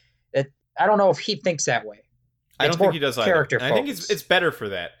it, I don't know if he thinks that way. I It's don't think he more does either, character and I think it's focused. better for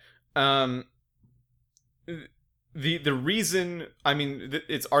that. Um, the reason, I mean,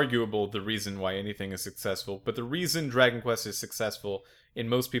 it's arguable the reason why anything is successful, but the reason Dragon Quest is successful in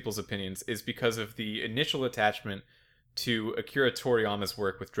most people's opinions is because of the initial attachment to Akira Toriyama's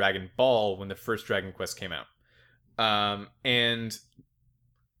work with Dragon Ball when the first Dragon Quest came out. And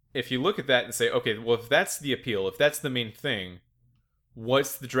if you look at that and say, okay, well, if that's the appeal, if that's the main thing,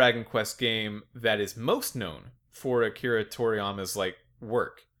 what's the Dragon Quest game that is most known for Akira Toriyama's like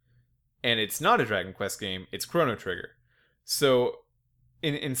work? And it's not a Dragon Quest game, it's Chrono Trigger. So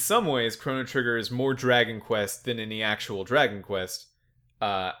in some ways, Chrono Trigger is more Dragon Quest than any actual Dragon Quest.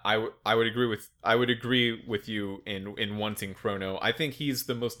 I would agree with you in wanting Chrono. I think he's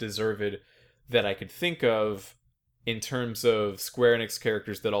the most deserved that I could think of in terms of Square Enix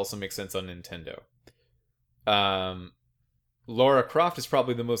characters that also make sense on Nintendo. Um, Lara Croft is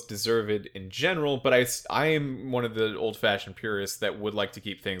probably the most deserved in general, but I am one of the old fashioned purists that would like to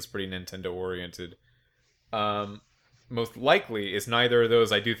keep things pretty Nintendo oriented. Um, Most likely is neither of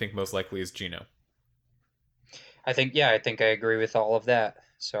those. I do think most likely is Gino. I think I agree with all of that.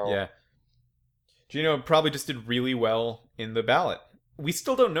 So Yeah, Gino probably just did really well in the ballot. We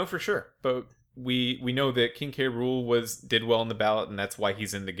still don't know for sure, but we know that King K. Rool did well in the ballot, and that's why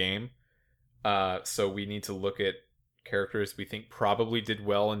he's in the game. So we need to look at characters we think probably did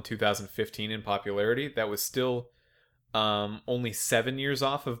well in 2015 in popularity. That was still only 7 years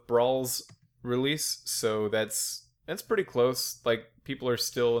off of Brawl's release, so that's pretty close. Like people are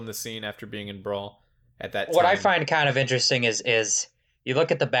still in the scene after being in Brawl, at that What I time. find kind of interesting is you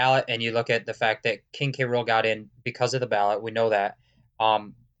look at the ballot and you look at the fact that King K. Rool got in because of the ballot. We know that.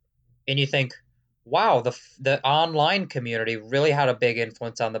 Um, and you think, wow, the online community really had a big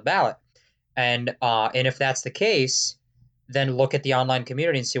influence on the ballot. And if that's the case, then look at the online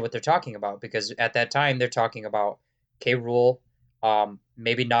community and see what they're talking about, because at that time they're talking about K. Rool,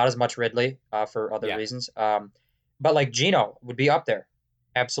 maybe not as much Ridley for other Yeah. reasons, but like Gino would be up there,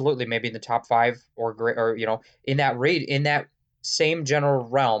 absolutely, maybe in the top five or in that same general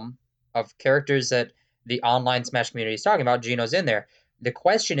realm of characters that the online Smash community is talking about. Gino's in there. The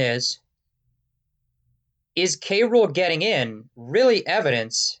question is K. Rool getting in really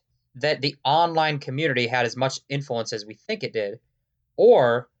evidence that the online community had as much influence as we think it did?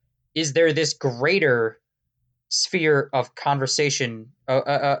 Or is there this greater sphere of conversation,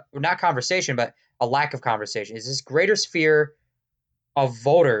 not conversation, but a lack of conversation? Is this greater sphere of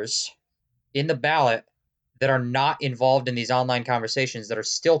voters in the ballot that are not involved in these online conversations that are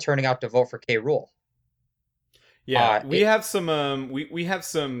still turning out to vote for K. Rool? Yeah, we have some we have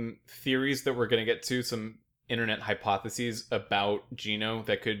some theories that we're going to get to, some internet hypotheses about Gino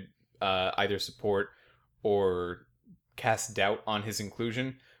that could either support or cast doubt on his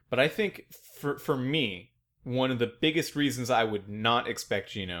inclusion. But I think for me, one of the biggest reasons I would not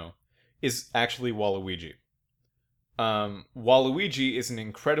expect Gino is actually Waluigi. Waluigi is an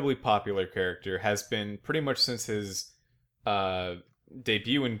incredibly popular character, has been pretty much since his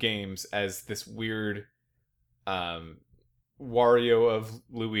debut in games as this weird Wario of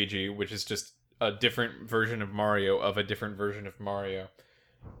Luigi, which is just a different version of Mario of a different version of Mario.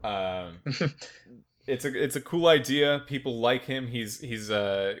 It's a cool idea. People like him. He's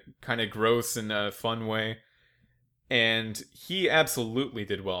kind of gross in a fun way, and he absolutely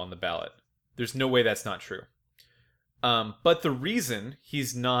did well on the ballot. There's no way that's not true. But the reason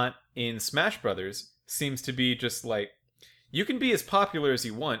he's not in Smash Brothers seems to be just like, you can be as popular as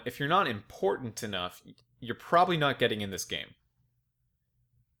you want. If you're not important enough, you're probably not getting in this game.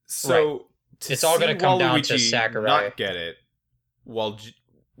 So right. It's all going to come down to Sakurai. Not get it, while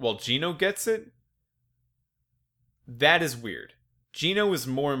Gino gets it. That is weird. Gino is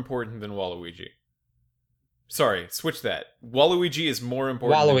more important than Waluigi. Sorry, switch that. Waluigi is more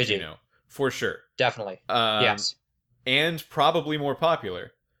important than Gino, for sure. Definitely. Yes. And probably more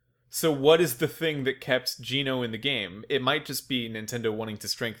popular. So what is the thing that kept Gino in the game? It might just be Nintendo wanting to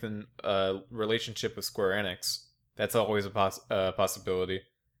strengthen a relationship with Square Enix. That's always a possibility.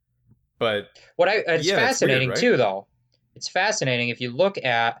 But it's fascinating weird, right? Too, though. It's fascinating if you look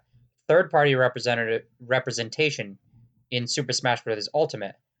at third-party representation in Super Smash Bros.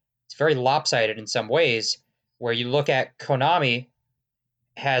 Ultimate. It's very lopsided in some ways, where you look at Konami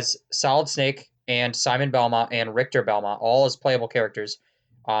has Solid Snake and Simon Belmont and Richter Belmont all as playable characters.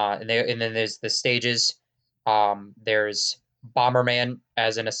 And then there's the stages. There's Bomberman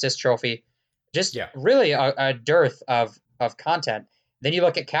as an assist trophy. Just really a dearth of content. Then you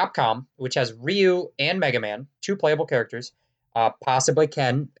look at Capcom, which has Ryu and Mega Man, two playable characters. Possibly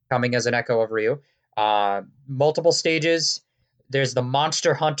Ken coming as an echo of Ryu. Multiple stages. There's the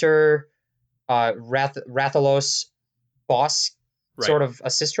Monster Hunter Rathalos boss sort of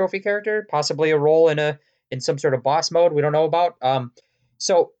assist trophy character, possibly a role in some sort of boss mode we don't know about.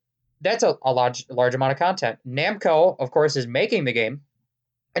 So that's a large amount of content. Namco, of course, is making the game,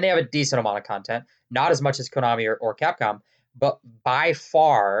 and they have a decent amount of content. Not as much as Konami or Capcom, but by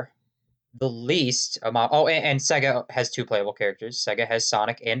far the least amount. Oh, and Sega has two playable characters. Sega has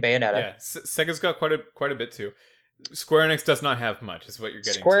Sonic and Bayonetta. Yeah, Sega's got quite a bit too. Square Enix does not have much, is what you're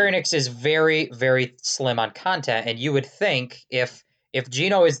getting. Square Enix is very, very slim on content, and you would think if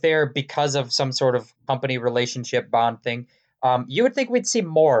Gino is there because of some sort of company relationship bond thing, you would think we'd see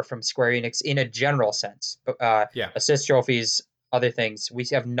more from Square Enix in a general sense. Assist trophies, other things. We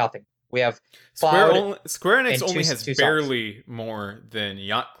have nothing. We have Square Enix only has barely more than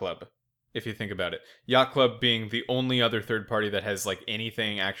Yacht Club, if you think about it. Yacht Club being the only other third party that has like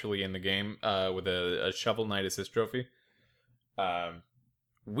anything actually in the game, with a Shovel Knight assist trophy.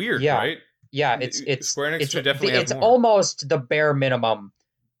 Weird, right? Yeah, it's Square Enix should definitely have more. It's almost the bare minimum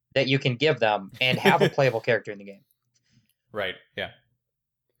that you can give them and have a playable character in the game. Right. Yeah.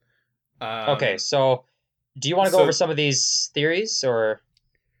 Okay, so do you want to go over some of these theories, or?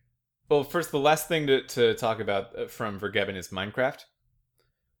 Well, first, the last thing to talk about from Vergeben is Minecraft.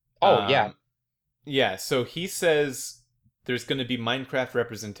 Oh, yeah. Yeah, so he says there's going to be Minecraft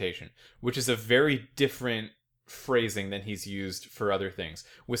representation, which is a very different phrasing than he's used for other things.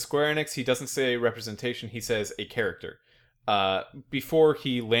 With Square Enix, he doesn't say representation, he says a character. Before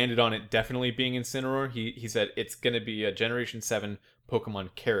he landed on it definitely being Incineroar, he said it's going to be a Generation 7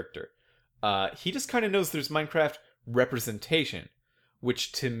 Pokemon character. He just kind of knows there's Minecraft representation,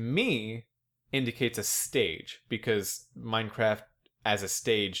 which to me indicates a stage, because Minecraft as a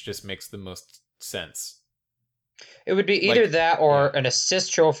stage just makes the most sense. It would be either Like, that or yeah, an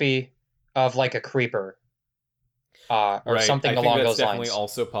assist trophy of like a creeper, or right. I something think along that's those definitely lines.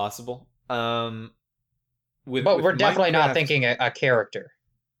 also possible. But With we're definitely not Minecraft, thinking a character.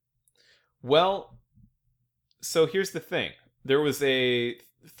 well, so here's the thing. There was a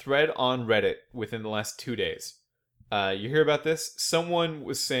thread on Reddit within the last 2 days. You hear about this? Someone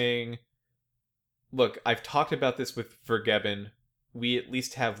was saying, "Look, I've talked about this with Vergebin. We at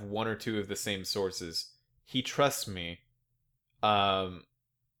least have one or two of the same sources. He trusts me. Um,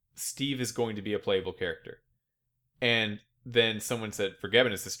 Steve is going to be a playable character." And then someone said,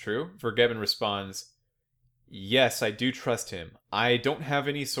 "Vergebin, is this true?" Vergebin responds, "Yes, I do trust him. I don't have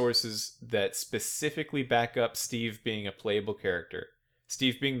any sources that specifically back up Steve being a playable character.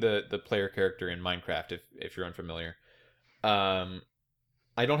 Steve being the player character in Minecraft, if you're unfamiliar. Um,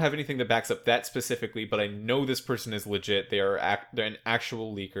 I don't have anything that backs up that specifically, but I know this person is legit. They're an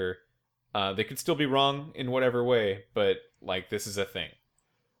actual leaker. They could still be wrong in whatever way, but like this is a thing.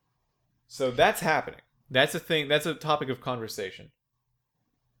 So that's happening. That's a thing. That's a topic of conversation.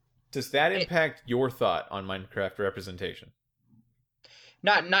 Does that It, impact your thought on Minecraft representation?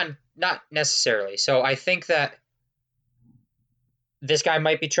 not necessarily. So I think that this guy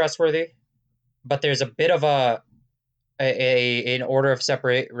might be trustworthy, but there's a bit of an order of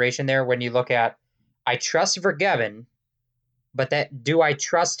separation there when you look at I trust Vergevin, but that do I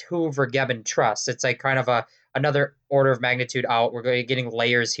trust who Vergevin trusts? It's like kind of a another order of magnitude out. We're getting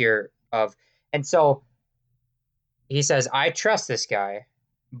layers here of, and so he says I trust this guy,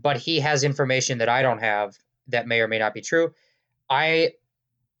 but he has information that I don't have that may or may not be true. I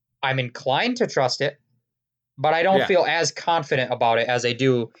I'm inclined to trust it, but I don't Yeah. feel as confident about it as I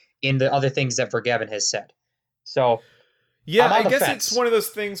do in the other things that Vergevin has said. So Yeah, I'm I on the guess it's fence. one of those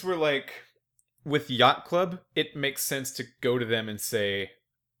things where, like, with Yacht Club, it makes sense to go to them and say,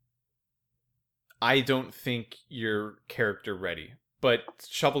 I don't think your character ready. But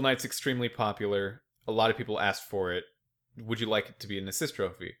Shovel Knight's extremely popular. A lot of people asked for it. Would you like it to be an assist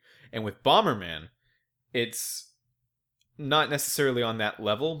trophy? And with Bomberman, it's not necessarily on that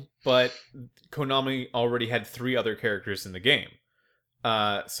level, but Konami already had 3 other characters in the game.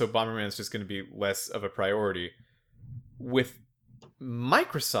 So Bomberman is just going to be less of a priority. With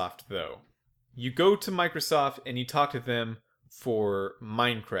Microsoft, though, you go to Microsoft and you talk to them for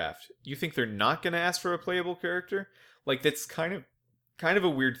Minecraft. You think they're not going to ask for a playable character? Like that's kind of a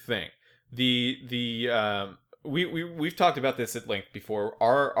weird thing. We've talked about this at length before.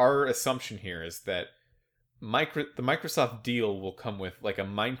 Our assumption here is that the Microsoft deal will come with like a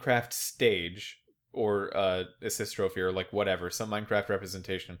Minecraft stage or assist trophy or like whatever, some Minecraft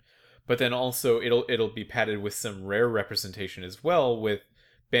representation. But then also it'll be padded with some rare representation as well, with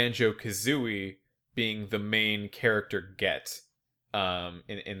Banjo Kazooie being the main character get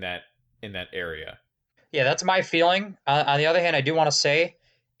in that area. Yeah, that's my feeling. On the other hand, I do want to say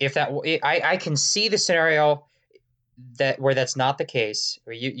if that I can see the scenario that where that's not the case.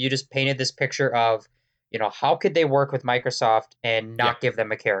 Where you just painted this picture of, how could they work with Microsoft and Yeah, not give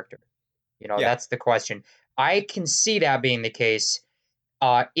them a character? yeah, That's the question. I can see that being the case.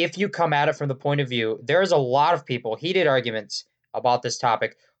 If you come at it from the point of view, there's a lot of people, heated arguments about this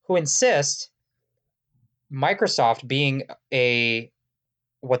topic, who insist Microsoft being a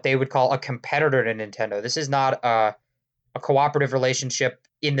what they would call a competitor to Nintendo. This is not a cooperative relationship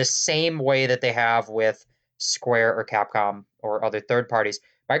in the same way that they have with Square or Capcom or other third parties.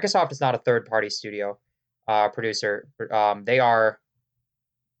 Microsoft is not a third party studio producer. They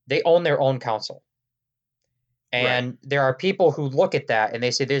own their own console, right. and there are people who look at that and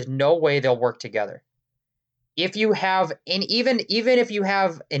they say there's no way they'll work together. If you have, and even if you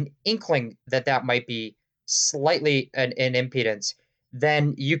have an inkling that that might be slightly an impedance,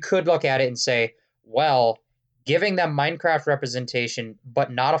 then you could look at it and say, well, giving them Minecraft representation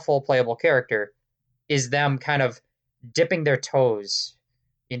but not a full playable character is them kind of dipping their toes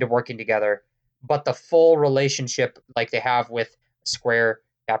into working together, but the full relationship like they have with Square,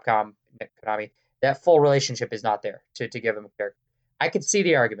 Capcom, Konami, that full relationship is not there to give them a character. I could see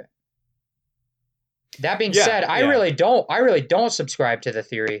the argument. That being Yeah, said, yeah. I really don't subscribe to the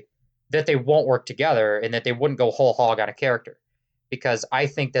theory that they won't work together and that they wouldn't go whole hog on a character, because I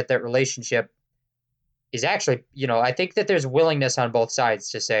think that that relationship is actually, I think that there's willingness on both sides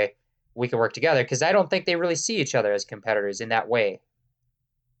to say we can work together, because I don't think they really see each other as competitors in that way.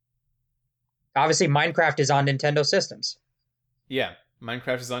 Obviously, Minecraft is on Nintendo systems. Yeah,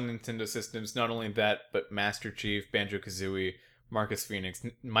 Minecraft is on Nintendo systems. Not only that, but Master Chief, Banjo Kazooie, Marcus Phoenix,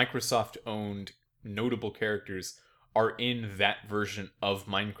 Microsoft owned notable characters are in that version of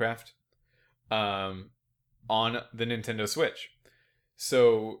Minecraft on the Nintendo Switch.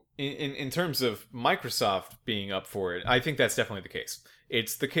 So in terms of Microsoft being up for it, I think that's definitely the case.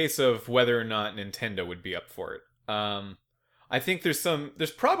 It's the case of whether or not Nintendo would be up for it. I think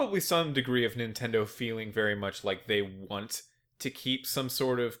there's probably some degree of Nintendo feeling very much like they want to keep some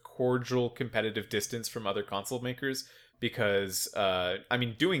sort of cordial competitive distance from other console makers, because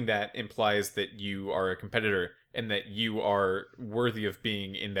doing that implies that you are a competitor and that you are worthy of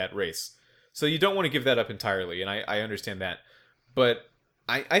being in that race. So you don't want to give that up entirely, and I understand that. But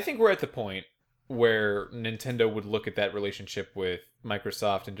I think we're at the point where Nintendo would look at that relationship with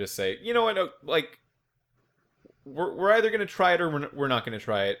Microsoft and just say, you know what, like, we're either going to try it or we're not going to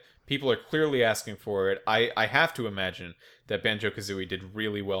try it. People are clearly asking for it. I have to imagine that Banjo-Kazooie did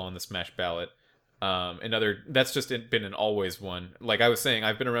really well on the Smash ballot. That's just been an always one. Like I was saying,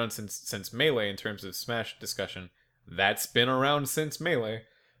 I've been around since Melee in terms of Smash discussion. That's been around since Melee.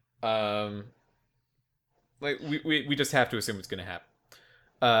 Like we just have to assume it's going to happen.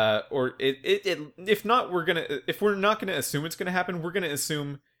 Or if we're not gonna assume it's gonna happen, we're gonna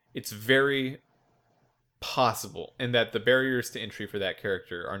assume it's very possible, and that the barriers to entry for that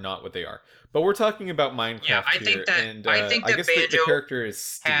character are not what they are. But we're talking about Minecraft here, I think that guess Banjo the character is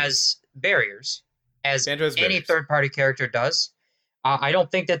Steve. Has barriers, as Banjo has any barriers. third-party character does. I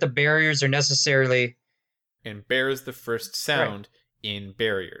don't think that the barriers are necessarily. And bear is the first sound in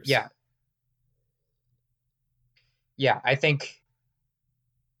barriers. Yeah. Yeah, I think.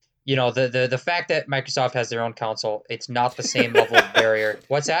 You know, the fact that Microsoft has their own console, it's not the same level of barrier.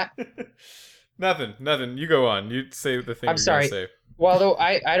 What's that? Nothing. You go on. You say the thing I'm you're sorry. gonna say. Well, though,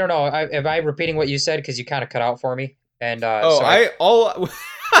 I don't know. Am I repeating what you said? Because you kind of cut out for me. And I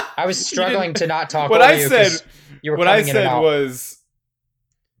was struggling to not talk what over I you said, because you were what coming I in and said out. was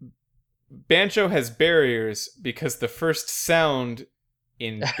Banjo has barriers because the first sound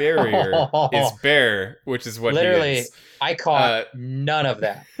in barrier is bear, which is what literally he is. I caught none of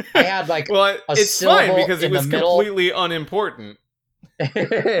that. I had like it's fine because it was completely unimportant.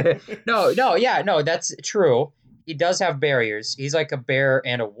 No, that's true. He does have barriers. He's like a bear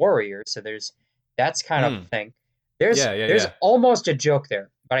and a warrior, so that's kind of a thing. There's almost a joke there,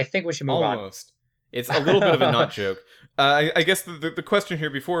 but I think we should move on. It's a little bit of a not joke. I guess the question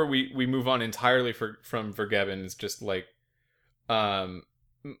here before we move on entirely from Vergeben is just like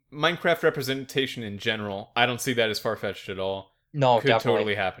Minecraft representation in general. I don't see that as far-fetched at all. No, could definitely.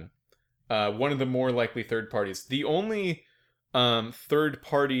 Totally happen. One of the more likely third parties. The only third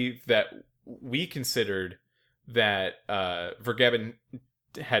party that we considered that Vergeben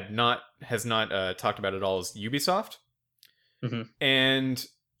has not talked about at all is Ubisoft. Mm-hmm. And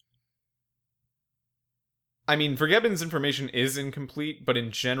I mean, Vergeben's information is incomplete, but in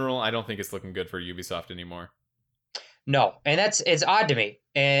general, I don't think it's looking good for Ubisoft anymore. No, and it's odd to me,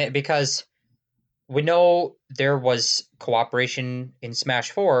 because we know there was cooperation in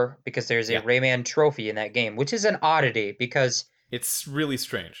Smash 4 because there's a Rayman trophy in that game, which is an oddity because it's really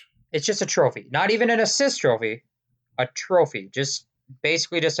strange. It's just a trophy, not even an assist trophy, a trophy, just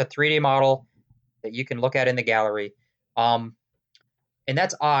basically just a 3D model that you can look at in the gallery. And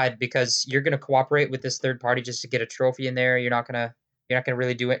that's odd because you're going to cooperate with this third party just to get a trophy in there. You're not going to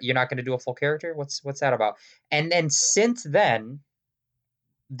really do it. You're not going to do a full character. What's that about? And then since then,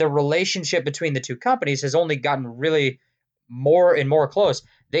 the relationship between the two companies has only gotten really more and more close.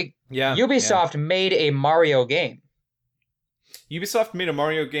 Ubisoft made a Mario game. Ubisoft made a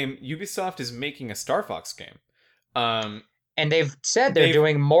Mario game. Ubisoft is making a Star Fox game. And they've said they're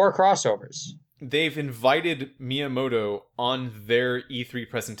doing more crossovers. They've invited Miyamoto on their E3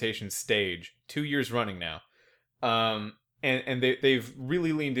 presentation stage 2 years running now. And they've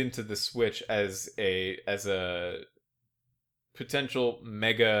really leaned into the Switch as a potential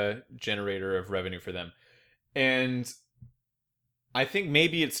mega generator of revenue for them. And I think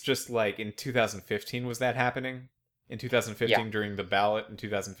maybe it's just like in 2015 was that happening? In 2015 during the ballot, in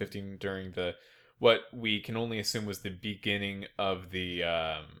 2015 during what we can only assume was the beginning of the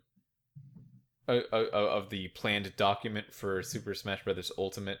planned document for Super Smash Bros.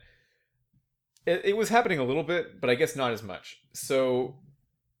 Ultimate. It was happening a little bit, but I guess not as much. So,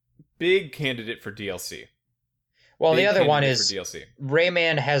 big candidate for DLC. Well, the other one is DLC.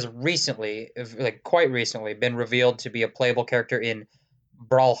 Rayman has quite recently, been revealed to be a playable character in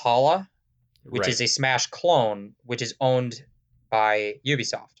Brawlhalla, which is a Smash clone, which is owned by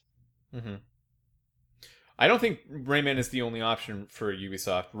Ubisoft. Mm-hmm. I don't think Rayman is the only option for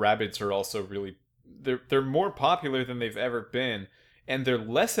Ubisoft. Rabbids are also really... They're more popular than they've ever been, and they're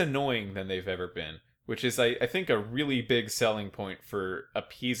less annoying than they've ever been, which is, I think, a really big selling point for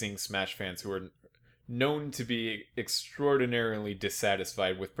appeasing Smash fans who are known to be extraordinarily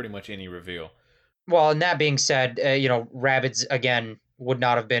dissatisfied with pretty much any reveal. Well, and that being said, Rabbids again would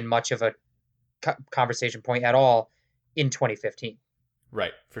not have been much of a conversation point at all in 2015.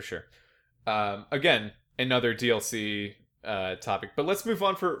 Right, for sure. Again, another DLC topic, but let's move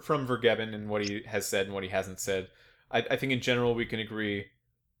on from Vergeben and what he has said and what he hasn't said. I think in general we can agree.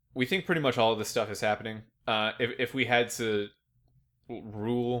 We think pretty much all of this stuff is happening. If we had to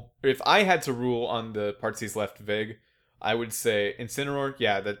rule, if I had to rule on the parts he's left vague, I would say Incineroar.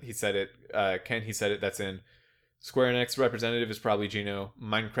 Yeah, that he said it. Ken, he said it. That's in. Square Enix representative is probably Geno.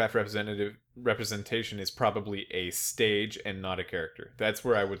 Minecraft representation is probably a stage and not a character. That's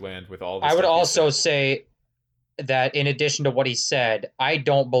where I would land with all this. I would also say that in addition to what he said, I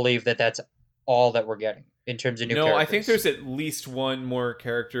don't believe that that's all that we're getting in terms of new characters. No, I think there's at least one more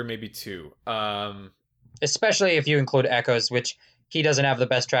character, maybe two. Especially if you include Echoes, which he doesn't have the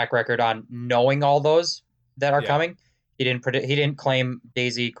best track record on knowing all those that are coming. He didn't claim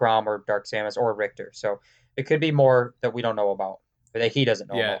Daisy, Chrom, or Dark Samus, or Richter. So it could be more that we don't know about, or that he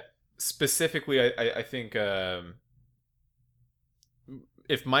doesn't know about. Specifically, I think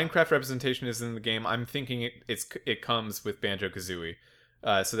if Minecraft representation is in the game, I'm thinking it comes with Banjo-Kazooie.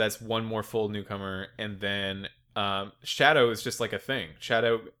 So that's one more full newcomer, and then Shadow is just like a thing.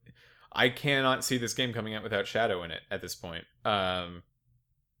 Shadow, I cannot see this game coming out without Shadow in it at this point.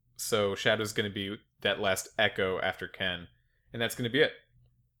 So Shadow's going to be that last Echo after Ken, and that's going to be it.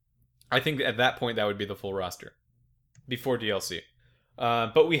 I think at that point that would be the full roster before DLC.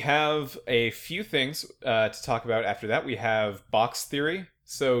 But we have a few things to talk about after that. We have Box Theory.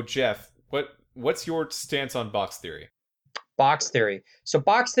 So Jeff, what's your stance on Box Theory? Box Theory. So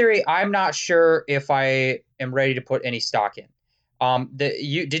Box Theory, I'm not sure if I am ready to put any stock in.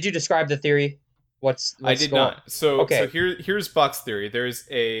 Did you describe the theory? What's I did not. So here's Box Theory. There's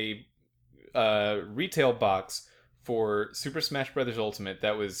a retail box for Super Smash Bros. Ultimate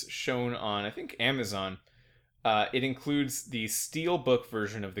that was shown on, I think, Amazon. It includes the Steelbook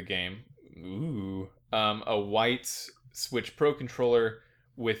version of the game. Ooh. A white Switch Pro controller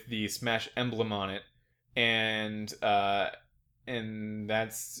with the Smash emblem on it, and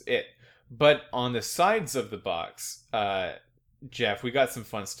that's it. But on the sides of the box, Jeff, we got some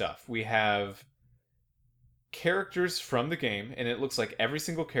fun stuff. We have characters from the game, and it looks like every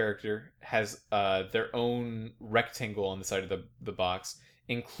single character has their own rectangle on the side of the box,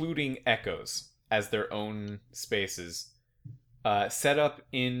 including Echoes as their own spaces, set up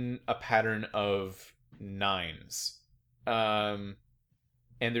in a pattern of 9s.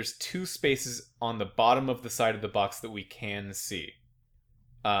 And there's 2 spaces on the bottom of the side of the box that we can see.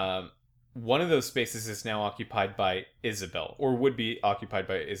 One of those spaces is now occupied by Isabelle, or would be occupied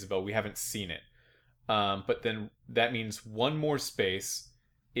by Isabelle. We haven't seen it. But then that means one more space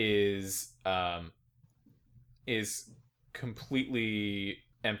is completely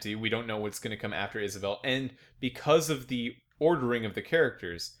empty. We don't know what's going to come after Isabelle. And because of the ordering of the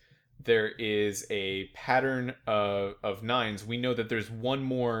characters, there is a pattern of 9s. We know that there's one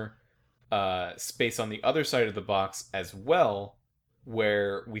more space on the other side of the box as well,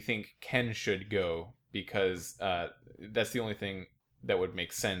 where we think Ken should go, because that's the only thing that would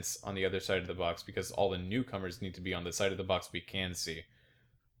make sense on the other side of the box, because all the newcomers need to be on the side of the box we can see.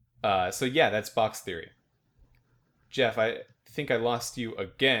 So yeah, that's Box Theory. Jeff, I think I lost you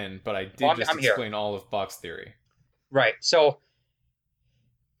again, but I did explain all of Box Theory. Right. So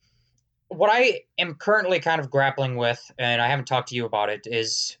what I am currently kind of grappling with, and I haven't talked to you about it,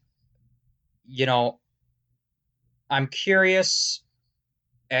 is, I'm curious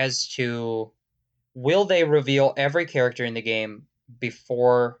as to, will they reveal every character in the game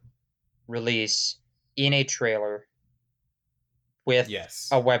before release in a trailer with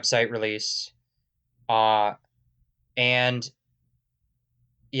a website release? And,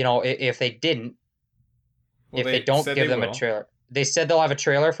 if they didn't, if they don't give them a trailer, they said they'll have a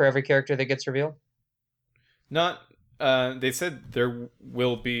trailer for every character that gets revealed? They said there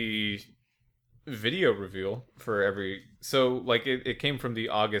will be video reveal for every... So, like, it came from the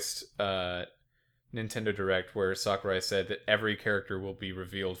August Nintendo Direct, where Sakurai said that every character will be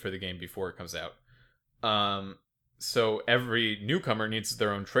revealed for the game before it comes out. So every newcomer needs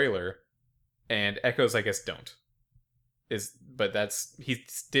their own trailer, and Echoes, I guess, don't. But he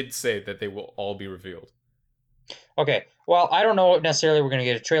did say that they will all be revealed. Okay, well, I don't know necessarily we're going to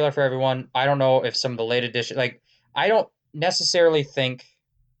get a trailer for everyone. I don't know if some of the late edition, I don't necessarily think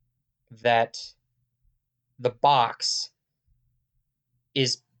that the box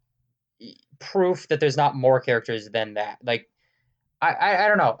is proof that there's not more characters than that. I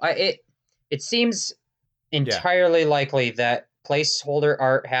don't know. It seems Yeah. entirely likely that placeholder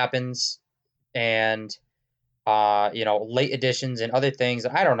art happens and late editions and other things.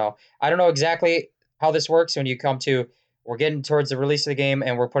 I don't know exactly how this works when you come to we're getting towards the release of the game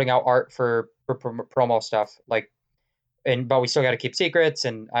and we're putting out art for promo stuff like but we still got to keep secrets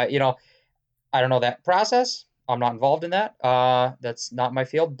and I don't know that process. I'm not involved in that. That's not my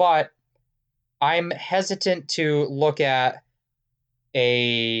field, but I'm hesitant to look at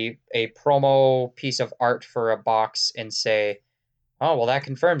a promo piece of art for a box and say, "Oh, well, that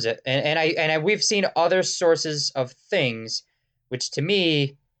confirms it." We've seen other sources of things, which to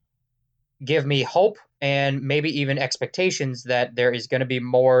me give me hope and maybe even expectations that there is going to be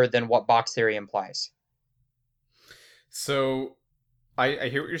more than what box theory implies. So I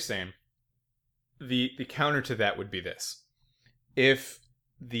hear what you're saying. The counter to that would be this. If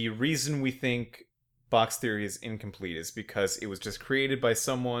the reason we think box theory is incomplete is because it was just created by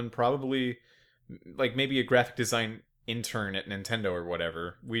someone, probably like maybe a graphic design intern at Nintendo or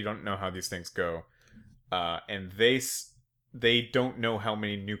whatever. We don't know how these things go, and they don't know how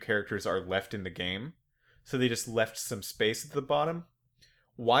many new characters are left in the game, so they just left some space at the bottom.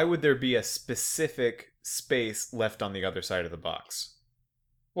 Why would there be a specific space left on the other side of the box?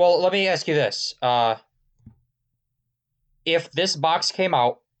 Well, let me ask you this: if this box came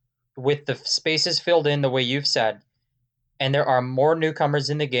out with the spaces filled in the way you've said, and there are more newcomers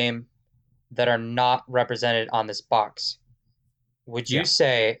in the game that are not represented on this box, would you Yeah.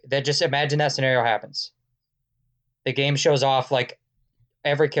 say that just imagine that scenario happens? The game shows off like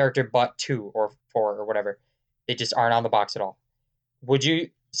every character but 2 or 4 or whatever. They just aren't on the box at all. Would you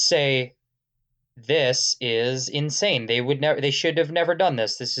say this is insane? They should have never done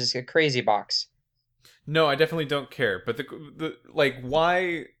this. This is a crazy box. No, I definitely don't care. But the like,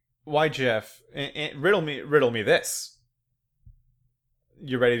 why Jeff? Riddle me this.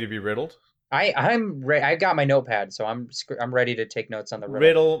 You ready to be riddled? I got my notepad, so I'm ready to take notes on the riddle.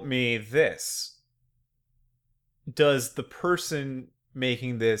 Riddle me this. Does the person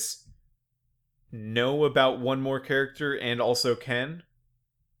making this know about one more character and also can?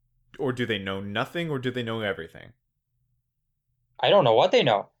 Or do they know nothing, or do they know everything? I don't know what they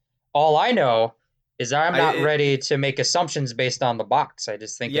know. All I know is I'm I not it, ready to make assumptions based on the box. I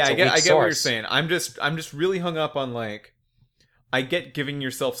just think yeah, it's a weak I get what you're source. saying. I'm just really hung up on like, I get giving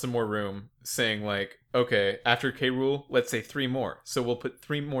yourself some more room, saying like, okay, after K Rool, let's say 3 more. So we'll put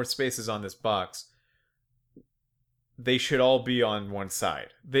 3 more spaces on this box. They should all be on one side.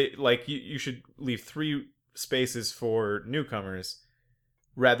 They like you should leave 3 spaces for newcomers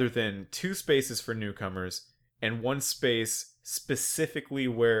rather than 2 spaces for newcomers and 1 space specifically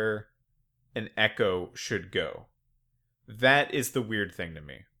where an echo should go. That is the weird thing to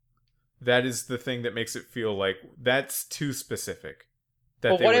me. That is the thing that makes it feel like that's too specific. That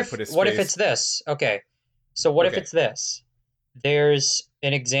Well, they would put a what if it's space. this? Okay. So what if Okay. it's this? There's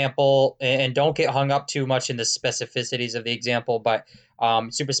an example, and don't get hung up too much in the specificities of the example, but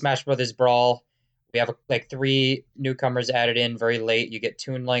Super Smash Brothers Brawl, we have like 3 newcomers added in very late. You get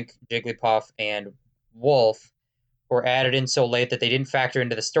Toon Link, Jigglypuff, and Wolf, who were added in so late that they didn't factor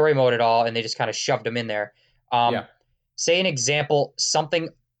into the story mode at all, and they just kind of shoved them in there. Yeah. Um, Say an example, something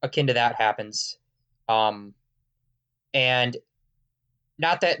akin to that happens. Um, and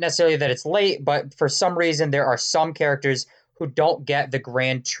not that necessarily that it's late, but for some reason there are some characters who don't get the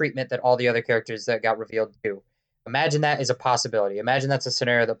grand treatment that all the other characters that got revealed do. Imagine that is a possibility. Imagine that's a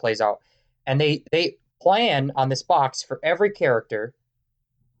scenario that plays out. And they plan on this box for every character,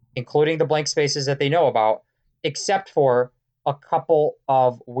 including the blank spaces that they know about, except for a couple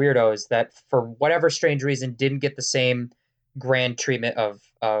of weirdos that for whatever strange reason didn't get the same grand treatment of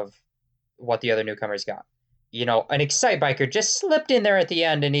what the other newcomers got. An Excite Biker just slipped in there at the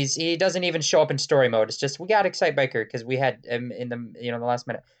end, and he doesn't even show up in story mode. It's just we got Excite Biker because we had him in the last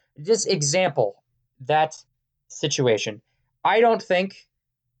minute. Just example that situation. I don't think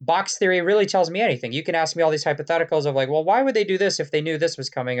box theory really tells me anything. You can ask me all these hypotheticals of like, well, why would they do this if they knew this was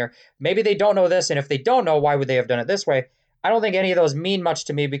coming, or maybe they don't know this, and if they don't know, why would they have done it this way? I don't think any of those mean much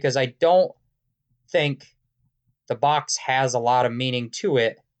to me because I don't think the box has a lot of meaning to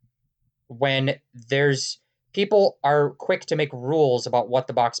it when there's people are quick to make rules about what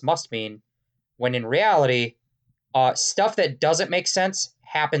the box must mean, when in reality, stuff that doesn't make sense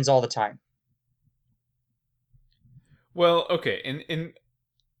happens all the time. Well, okay, and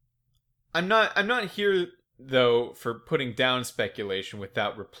I'm not here though for putting down speculation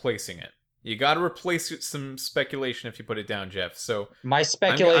without replacing it. You got to replace some speculation if you put it down, Jeff. So My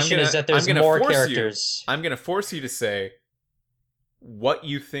speculation is that I'm there's gonna more force you. characters. I'm gonna force you to say what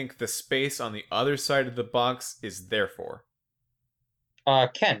you think the space on the other side of the box is there for.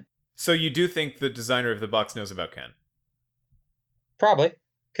 Ken. So you do think the designer of the box knows about Ken? Probably,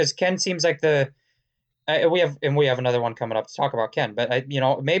 because Ken seems like the we have another one coming up to talk about Ken, but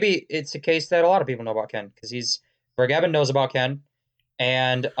maybe it's a case that a lot of people know about Ken because Greg Evan knows about Ken,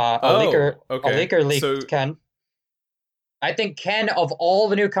 and Oh, a okay. leaker So leaked Ken. I think Ken, of all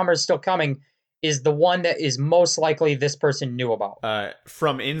the newcomers still coming, is the one that is most likely this person knew about.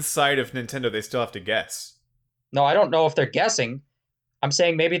 from inside of Nintendo, they still have to guess. No, I don't know if they're guessing. I'm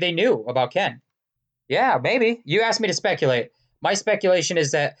saying maybe they knew about Ken. Yeah, maybe. You asked me to speculate. My speculation is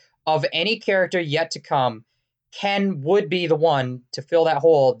that of any character yet to come, Ken would be the one to fill that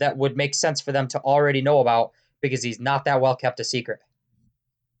hole that would make sense for them to already know about because he's not that well kept a secret.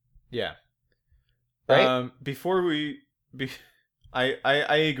 Yeah. Right? Before we, be,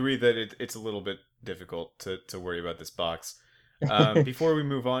 I agree that it's a little bit difficult to worry about this box. Before we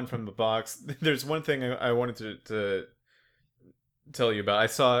move on from the box, there's one thing I wanted to tell you about. I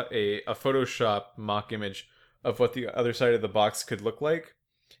saw a Photoshop mock image of what the other side of the box could look like,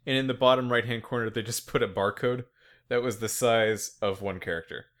 and in the bottom right hand corner, they just put a barcode that was the size of one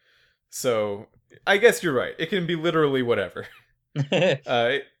character. So I guess you're right. It can be literally whatever.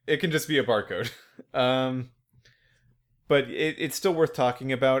 It can just be a barcode. But it's still worth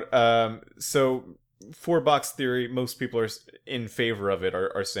talking about. So for box theory, most people are in favor of it.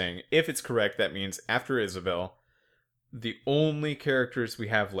 Are saying if it's correct, that means after Isabelle, the only characters we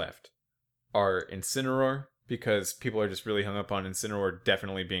have left are Incineroar, because people are just really hung up on Incineroar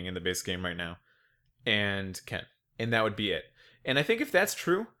definitely being in the base game right now, and Ken, and that would be it. And I think if that's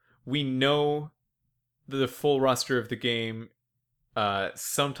true, we know the full roster of the game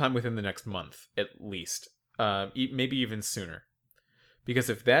sometime within the next month, at least. Maybe even sooner. Because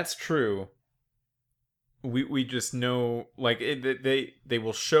if that's true, we just know, like, they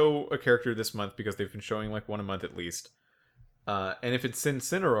will show a character this month because they've been showing like one a month at least. And if it's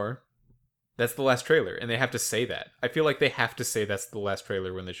Incineroar, that's the last trailer, and they have to say that. I feel like they have to say that's the last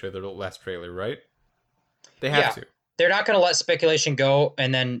trailer when they show their last trailer, right? They have to. They're not going to let speculation go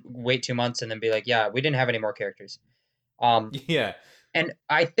and then wait 2 months and then be like, yeah, we didn't have any more characters. Yeah. And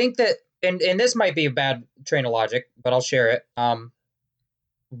I think that, and this might be a bad train of logic, but I'll share it.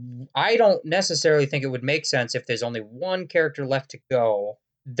 I don't necessarily think it would make sense if there's only one character left to go,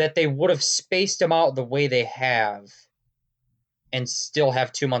 that they would have spaced them out the way they have and still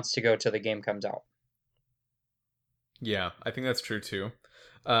have 2 months to go till the game comes out. Yeah, I think that's true too.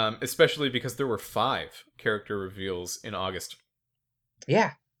 Especially because there were 5 character reveals in August.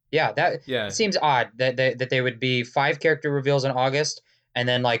 Yeah, that seems odd that they would be 5 character reveals in August and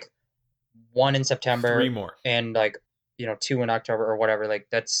then like 1 in September, 3 more, and like 2 in October or whatever. Like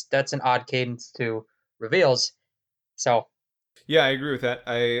that's an odd cadence to reveals. So yeah, I agree with that.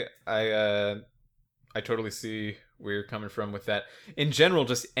 I totally see where you're coming from with that. In general,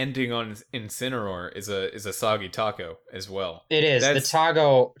 just ending on Incineroar is a soggy taco as well. It is.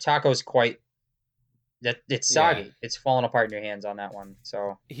 The taco's quite, that it's soggy. Yeah. It's falling apart in your hands on that one.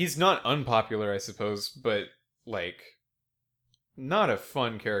 So he's not unpopular, I suppose, but like not a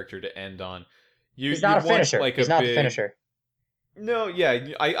fun character to end on. He's not a finisher. Like he's not the finisher. No, yeah,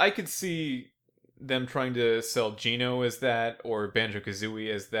 I could see them trying to sell Geno as that, or Banjo-Kazooie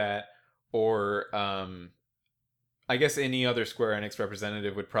as that, or I guess any other Square Enix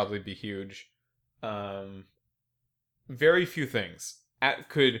representative would probably be huge. Very few things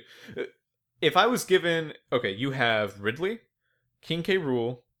could. If I was given, okay, you have Ridley, King K.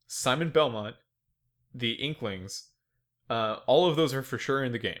 Rool, Simon Belmont, the Inklings. All of those are for sure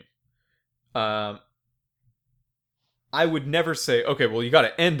in the game. I would never say, okay, well, you got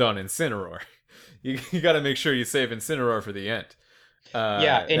to end on Incineroar. you got to make sure you save Incineroar for the end.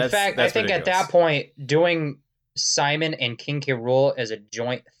 Yeah, in fact, I think ridiculous. At that point, doing Simon and King K. Rool as a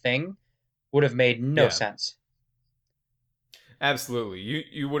joint thing would have made no sense. Absolutely.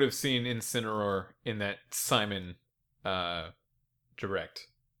 You would have seen Incineroar in that Simon direct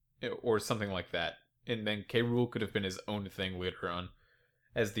or something like that. And then K. Rool could have been his own thing later on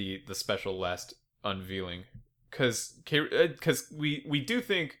as the special last unveiling. Because we do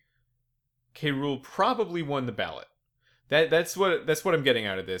think K. Rool probably won the ballot. That's what I'm getting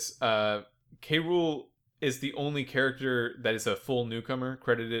out of this. K. Rool is the only character that is a full newcomer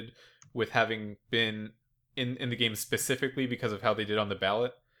credited with having been in the game specifically because of how they did on the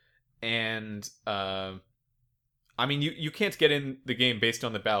ballot. And I mean, you can't get in the game based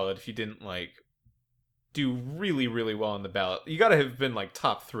on the ballot if you didn't like do really, really well on the ballot. You gotta have been like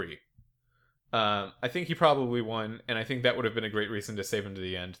top 3. I think he probably won, and I think that would have been a great reason to save him to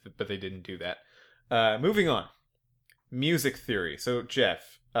the end, but they didn't do that. Moving on. Music theory. So,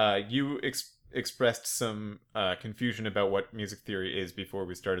 Jeff, you expressed some confusion about what music theory is before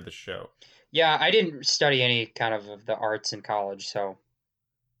we started the show. Yeah, I didn't study any kind of the arts in college, so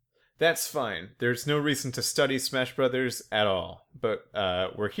That's fine. There's no reason to study Smash Brothers at all. But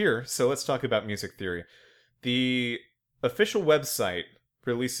we're here, so let's talk about music theory. The official website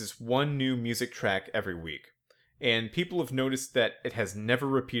releases one new music track every week, and people have noticed that it has never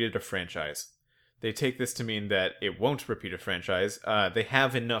repeated a franchise. They take this to mean that it won't repeat a franchise. They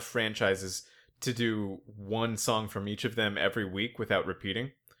have enough franchises to do one song from each of them every week without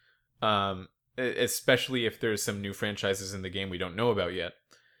repeating. Especially if there's some new franchises in the game we don't know about yet.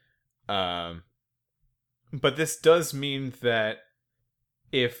 But this does mean that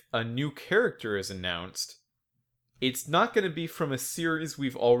if a new character is announced, it's not going to be from a series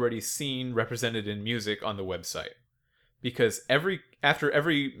we've already seen represented in music on the website. Because after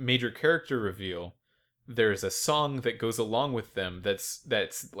every major character reveal, there's a song that goes along with them that's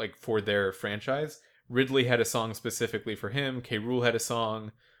like for their franchise. Ridley had a song specifically for him. K. Rool had a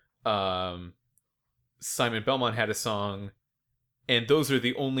song. Simon Belmont had a song. And those are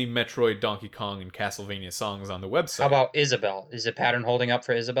the only Metroid, Donkey Kong, and Castlevania songs on the website. How about Isabelle? Is the pattern holding up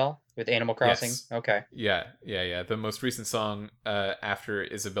for Isabelle with Animal Crossing? Yes. Okay. Yeah. The most recent song after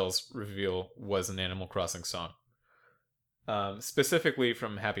Isabelle's reveal was an Animal Crossing song. Specifically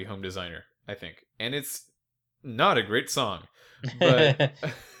from Happy Home Designer, I think. And it's not a great song. But,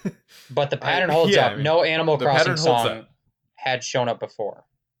 but the pattern holds up. I mean, no Animal Crossing song had shown up before.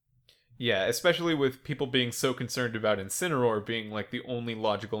 Yeah, especially with people being so concerned about Incineroar being like the only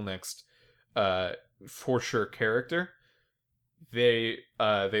logical next for sure character. They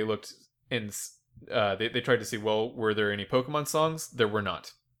looked and they tried to see, well, were there any Pokemon songs? There were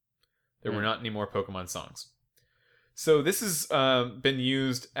not. There were not any more Pokemon songs. So this has been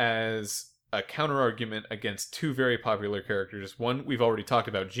used as a counter-argument against two very popular characters. One, we've already talked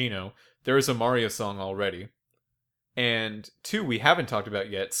about, Geno. There is a Mario song already. And two, we haven't talked about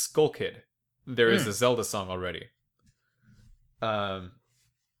yet, Skull Kid. There is a Zelda song already.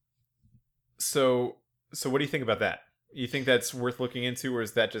 So what do you think about that? You think that's worth looking into, or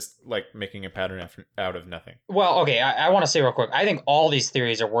is that just like making a pattern out of nothing? Well, okay, I want to say real quick, I think all these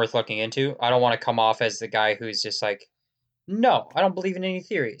theories are worth looking into. I don't want to come off as the guy who's just like, no, I don't believe in any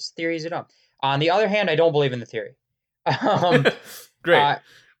theories. Theories are dumb. On the other hand, I don't believe in the theory. Great.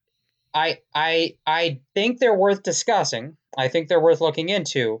 I think they're worth discussing. I think they're worth looking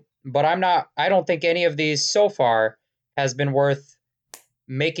into, but I don't think any of these so far has been worth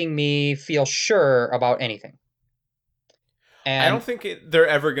making me feel sure about anything. And I don't think they're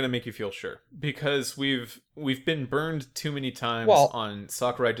ever going to make you feel sure, because we've been burned too many times on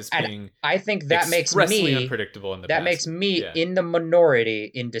Sakurai just being I think that makes me unpredictable in the that past. Makes me in the minority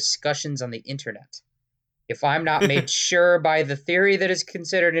in discussions on the internet. If I'm not made sure by the theory that is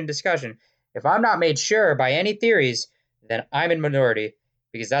considered in discussion, if I'm not made sure by any theories, then I'm in minority,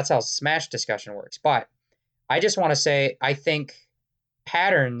 because that's how Smash discussion works. But I just want to say, I think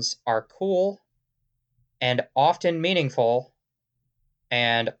patterns are cool and often meaningful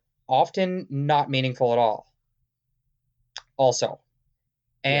and often not meaningful at all. Also.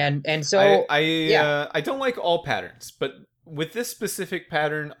 And so I don't like all patterns, but with this specific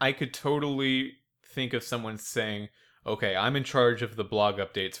pattern, I could totally think of someone saying, okay, I'm in charge of the blog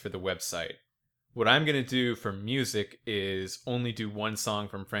updates for the website. What I'm going to do for music is only do one song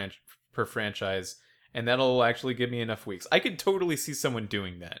per franchise, and that'll actually give me enough weeks. I could totally see someone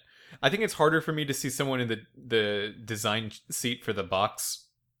doing that. I think it's harder for me to see someone in the design seat for the box.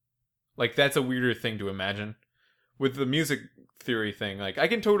 Like, that's a weirder thing to imagine. With the music theory thing, like, I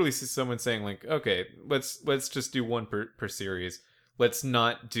can totally see someone saying, like, okay, let's just do one per series. Let's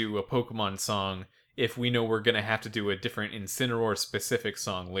not do a Pokemon song if we know we're going to have to do a different Incineroar specific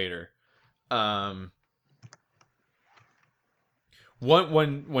song later. One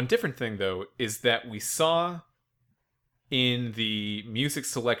different thing, though, is that we saw in the music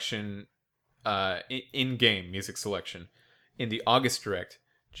selection, in-game music selection, in the August Direct,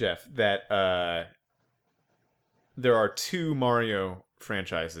 Jeff, that there are 2 Mario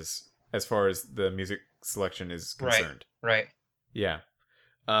franchises as far as the music selection is concerned. Right. Yeah.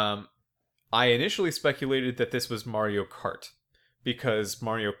 I initially speculated that this was Mario Kart, because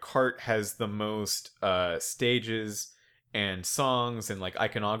Mario Kart has the most stages and songs and like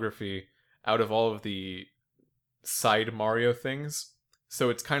iconography out of all of the side Mario things. So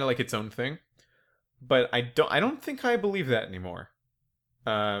it's kind of like its own thing. But I don't think I believe that anymore.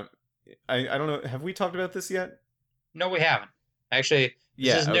 I don't know. Have we talked about this yet? No, we haven't. Actually,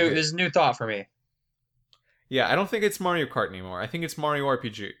 this is new. This is new thought for me. Yeah, I don't think it's Mario Kart anymore. I think it's Mario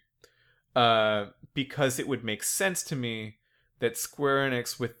RPG. Because it would make sense to me that Square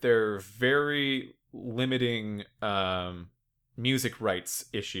Enix, with their very limiting music rights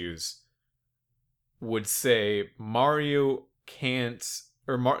issues, would say Mario can't,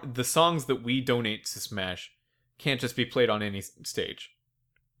 or the songs that we donate to Smash can't just be played on any stage.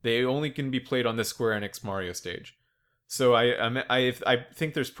 They only can be played on the Square Enix Mario stage. So I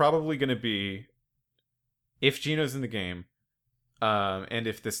think there's probably going to be, if Gino's in the game, and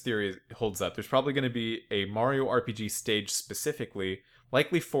if this theory holds up, there's probably going to be a Mario RPG stage specifically,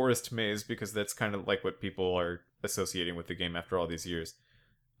 likely Forest Maze, because that's kind of like what people are associating with the game after all these years.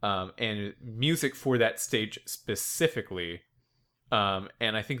 And music for that stage specifically.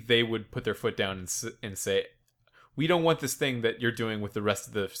 And I think they would put their foot down and say, we don't want this thing that you're doing with the rest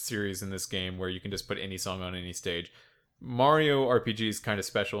of the series in this game where you can just put any song on any stage. Mario RPG is kind of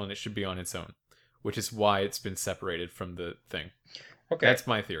special and it should be on its own, which is why it's been separated from the thing. Okay. That's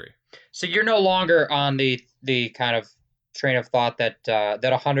my theory. So you're no longer on the kind of train of thought that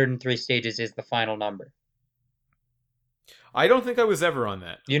 103 stages is the final number. I don't think I was ever on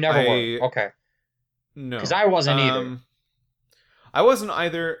that. You never were? Okay. No. Because I wasn't either. I wasn't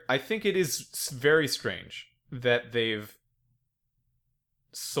either. I think it is very strange that they've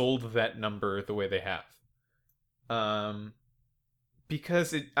sold that number the way they have.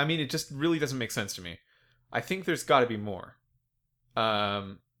 Because it just really doesn't make sense to me. I think there's got to be more.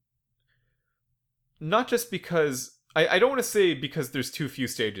 Not just because I don't want to say because there's too few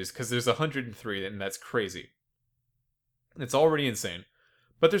stages, because there's 103 and that's crazy. It's already insane.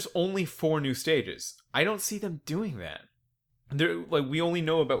 But there's only 4 new stages. I don't see them doing that. We only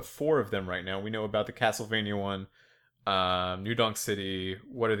know about 4 of them right now. We know about the Castlevania one, New Donk City.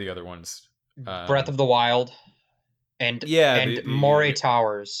 What are the other ones? Breath of the Wild, and Moray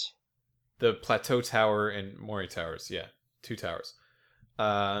Towers. The Plateau Tower and Moray Towers. Yeah, 2 towers.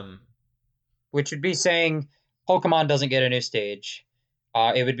 Which would be saying Pokemon doesn't get a new stage.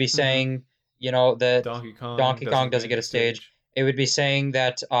 It would be saying that Donkey Kong doesn't get a stage. It would be saying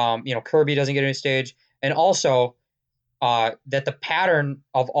that Kirby doesn't get a new stage, and also that the pattern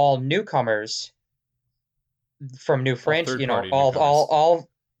of all newcomers from new franchise, all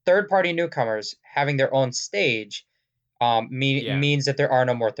third-party newcomers having their own stage, means that there are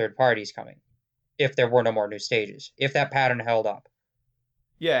no more third parties coming. If there were no more new stages, if that pattern held up.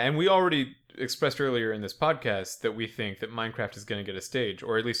 Yeah, and we already expressed earlier in this podcast that we think that Minecraft is going to get a stage,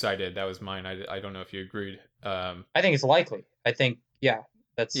 or at least I did. That was mine. I don't know if you agreed. I think it's likely. I think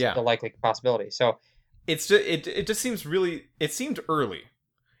that's the likely possibility. So. It's just, it just seems really. It seemed early.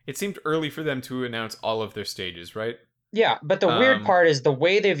 It seemed early for them to announce all of their stages, right? Yeah, but the weird part is the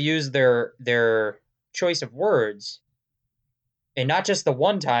way they've used their choice of words, and not just the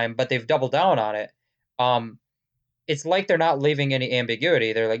one time, but they've doubled down on it. It's like they're not leaving any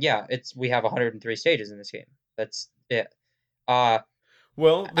ambiguity. They're like, we have 103 stages in this game. That's it.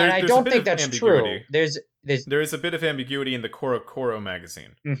 Well, and I don't think that's true. There is a bit of ambiguity in the Koro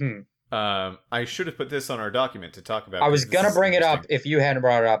magazine. Mm-hmm. I should have put this on our document to talk about. I was gonna bring it up if you hadn't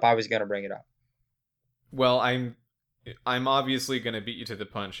brought it up. I was gonna bring it up. Well, I'm obviously gonna beat you to the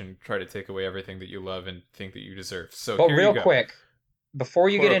punch and try to take away everything that you love and think that you deserve. So, but real quick, before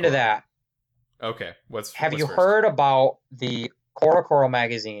you get into that, okay, have you first? Heard about the Koro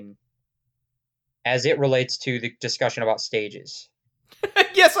magazine as it relates to the discussion about stages?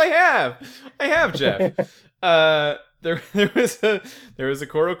 Yes, I have, Jeff. There was a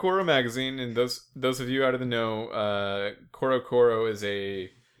Koro magazine, and those of you out of the know, Koro is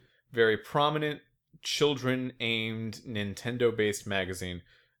a very prominent children-aimed Nintendo-based magazine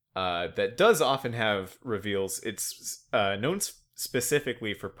that does often have reveals. It's known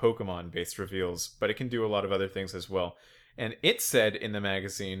specifically for Pokemon-based reveals, but it can do a lot of other things as well. And it said in the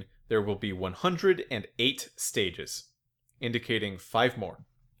magazine there will be 108 stages, indicating 5 more.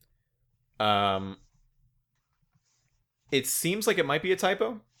 It seems like it might be a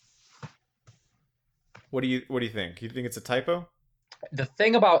typo. What do you think? You think it's a typo? The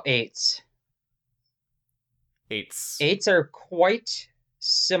thing about eights are quite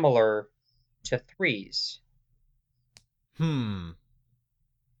similar to threes. I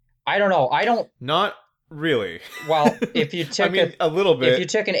don't know. Not really. Well, if you took a little bit. If you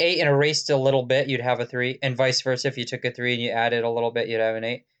took an 8 and erased a little bit, you'd have a 3, and vice versa. If you took a 3 and you added a little bit, you'd have an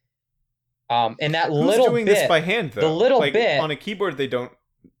 8. And that Who's little doing bit, this by hand though? The little bit on a keyboard, they don't.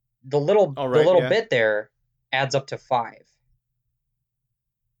 The little bit there adds up to 5.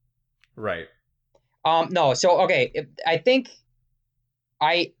 Right. No. So okay, I think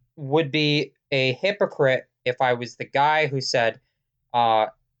I would be a hypocrite if I was the guy who said, I'm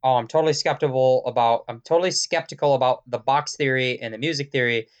totally skeptical about the box theory and the music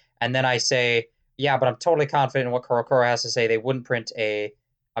theory, and then I say, Yeah, but I'm totally confident in what CoroCoro has to say. They wouldn't print a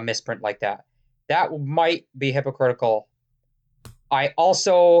misprint like that. That might be hypocritical. I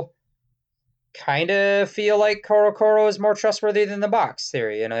also kind of feel like CoroCoro is more trustworthy than the box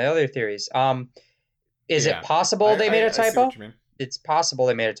theory and the other theories. Is it Yeah, possible they made a I see what typo? you mean. It's possible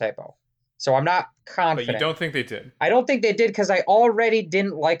they made a typo. So I'm not But you confident. don't think they did? I don't think they did because I already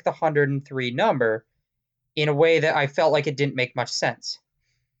didn't like the 103 number in a way that I felt like it didn't make much sense.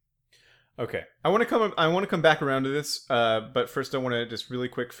 Okay, I want to come. I want to come back around to this, but first I want to just really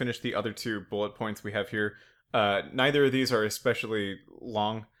quick finish the other two bullet points we have here. Neither of these are especially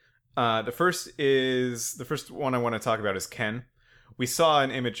long. The first one I want to talk about is Ken. We saw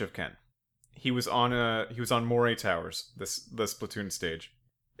an image of Ken. He was on Moray Towers, the Splatoon stage,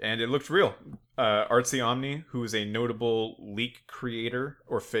 and it looked real. Artsy Omni, who is a notable leak creator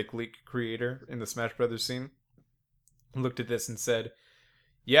or fake leak creator in the Smash Brothers scene, looked at this and said,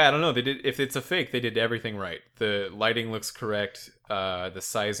 yeah, I don't know. They did. If it's a fake, they did everything right. The lighting looks correct. The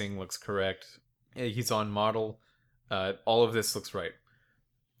sizing looks correct. He's on model. All of this looks right.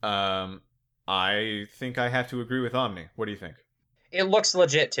 I think I have to agree with Omni. What do you think? It looks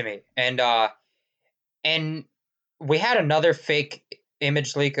legit to me, and we had another fake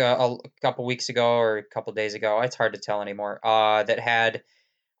image leak a couple weeks ago or a couple days ago. It's hard to tell anymore. That had,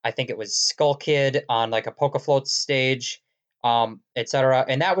 I think it was Skull Kid on like a Pokefloat stage, etc.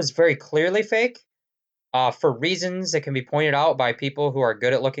 And that was very clearly fake, for reasons that can be pointed out by people who are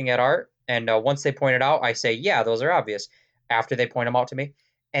good at looking at art. And once they point it out, I say, yeah, those are obvious. After they point them out to me,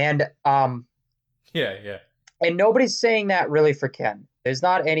 and Yeah, yeah, and nobody's saying that really for Ken. There's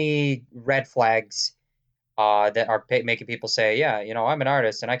not any red flags that are making people say, yeah, I'm an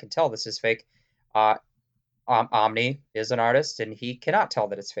artist and I can tell this is fake. Uh, Omni is an artist and he cannot tell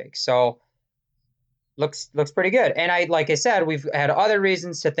that it's fake. So looks pretty good. And like I said, we've had other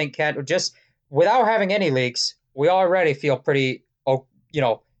reasons to think Ken, just without having any leaks, we already feel pretty,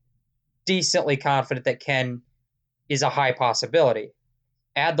 decently confident that Ken is a high possibility.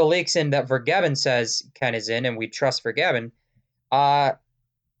 Add the leaks in that Vergevin says Ken is in, and we trust Vergevin. Uh,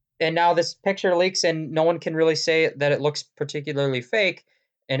 and now this picture leaks, and no one can really say that it looks particularly fake,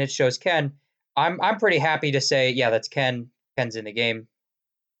 and it shows Ken. I'm pretty happy to say, yeah, that's Ken. Ken's in the game.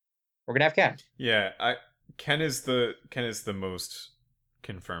 We're gonna have Ken. yeah. Ken is the most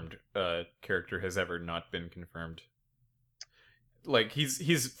confirmed character has ever not been confirmed. Like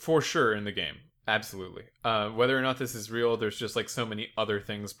he's for sure in the game. Absolutely. Whether or not this is real, there's just like so many other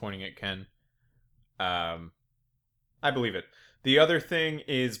things pointing at Ken. I believe it. The other thing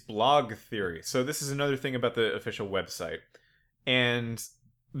is blog theory. So this is another thing about the official website. And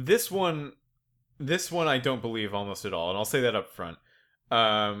this one I don't believe almost at all, and I'll say that up front.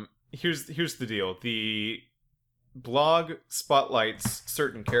 Here's the deal. The blog spotlights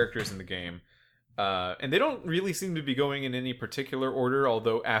certain characters in the game, and they don't really seem to be going in any particular order,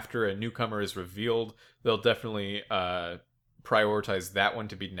 although after a newcomer is revealed, they'll definitely prioritize that one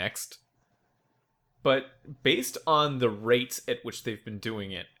to be next. But based on the rates at which they've been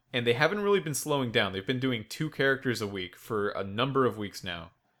doing it, and they haven't really been slowing down, they've been doing 2 characters a week for a number of weeks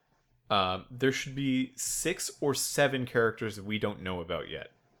now. There should be 6 or 7 characters that we don't know about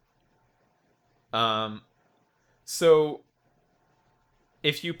yet. So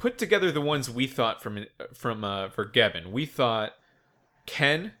if you put together the ones we thought for Gevin, we thought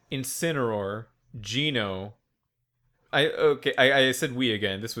Ken, Incineroar, Geno. I said we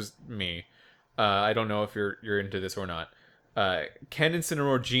again. This was me. I don't know if you're into this or not. Ken,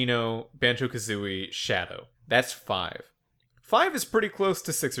 Incineroar, Geno, Banjo Kazooie, Shadow. That's 5. 5 is pretty close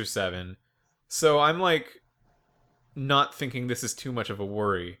to 6 or 7. So I'm like not thinking this is too much of a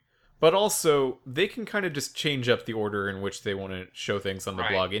worry. But also, they can kind of just change up the order in which they want to show things on the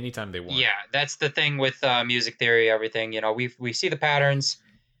blog anytime they want. Yeah, that's the thing with music theory, everything. We see the patterns.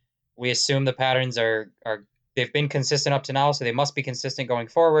 We assume the patterns are they've been consistent up to now, so they must be consistent going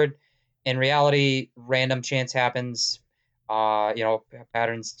forward. In reality, random chance happens.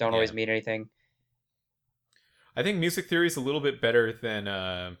 Patterns don't always mean anything. I think music theory is a little bit better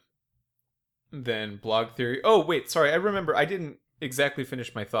than blog theory. Oh, wait, sorry. I remember I didn't exactly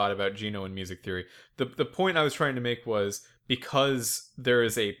finish my thought about Geno and music theory. The point I was trying to make was because there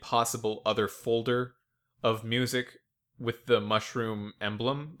is a possible other folder of music with the mushroom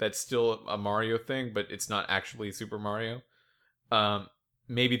emblem that's still a Mario thing, but it's not actually Super Mario.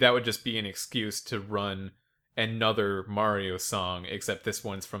 Maybe that would just be an excuse to run another Mario song, except this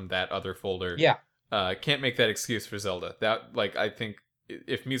one's from that other folder. Yeah. Can't make that excuse for Zelda. That, like, I think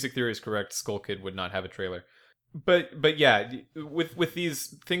if music theory is correct, Skull Kid would not have a trailer. But yeah, with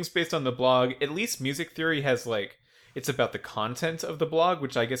these things based on the blog, at least music theory has, like, it's about the content of the blog,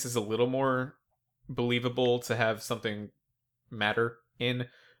 which I guess is a little more believable to have something matter in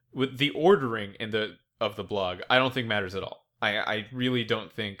with the ordering in the blog. I don't think matters at all. I really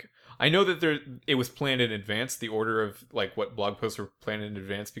don't think. I know that it was planned in advance, the order of like what blog posts were planned in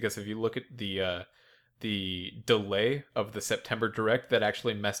advance, because if you look at the delay of the September Direct, that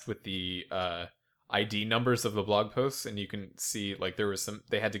actually messed with the ID numbers of the blog posts, and you can see like there was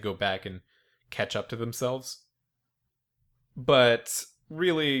they had to go back and catch up to themselves. But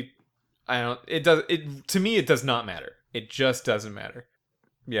really, to me it does not matter. It just doesn't matter.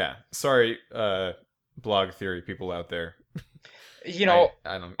 Yeah, sorry, blog theory people out there. You know,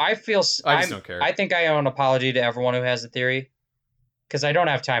 I don't. I just don't care. I think I owe an apology to everyone who has a theory, because I don't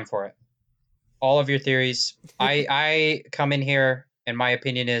have time for it. All of your theories, I come in here, and my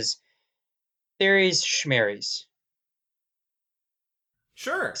opinion is theories schmarries.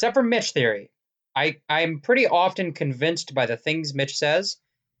 Sure. Except for Mitch theory. I'm pretty often convinced by the things Mitch says,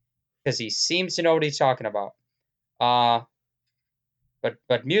 because he seems to know what he's talking about. But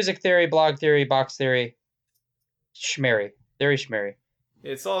music theory, blog theory, box theory, schmarry. Very schmarry.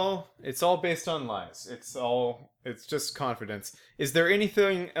 It's all based on lies. It's just confidence. Is there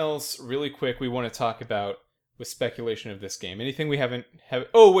anything else really quick we want to talk about with speculation of this game? Anything we haven't have?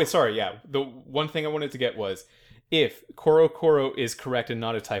 Oh wait, sorry. Yeah, the one thing I wanted to get was if Koro Koro is correct and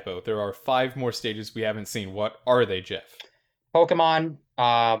not a typo, there are 5 more stages we haven't seen. What are they, Jeff? Pokemon,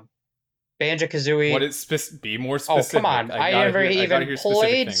 Banjo-Kazooie. What is be more specific? Oh, come on. I never even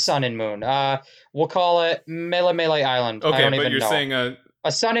played Sun and Moon. We'll call it Melee Melee Island. Okay, I don't but even you're know. saying a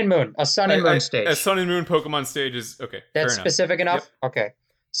Sun and Moon. A Sun and Moon stage. A Sun and Moon Pokemon stage is okay. That's specific enough? Yep. Okay.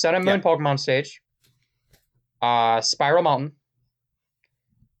 Sun and Moon Pokemon stage. Spiral Mountain.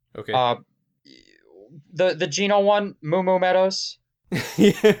 Okay. The Geno one, Moo Moo Meadows.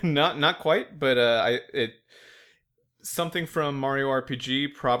 Yeah, not quite, but something from Mario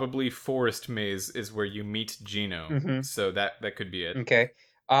RPG, probably Forest Maze is where you meet Geno. Mm-hmm. So that could be it. Okay.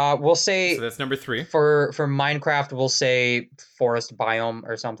 We'll say so that's number 3. For Minecraft, we'll say forest biome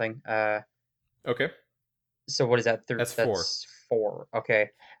or something. Okay. So what is that? That's 4. 4. Okay.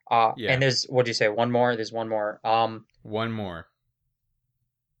 Yeah. And there's, what'd you say? One more? There's one more. One more.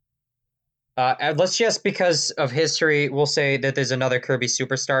 Let's just, because of history, we'll say that there's another Kirby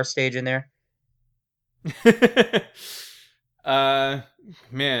Superstar stage in there.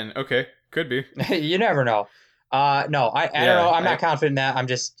 Man, okay. Could be. You never know. No, I don't know. I'm not confident in that. I'm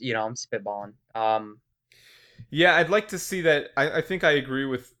just, I'm spitballing. Yeah, I'd like to see that. I think I agree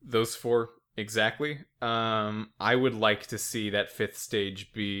with those 4 exactly. I would like to see that 5th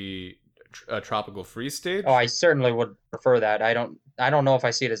stage be a tropical freeze stage. Oh, I certainly would prefer that. I don't know if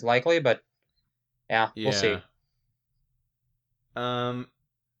I see it as likely, but yeah, we'll see.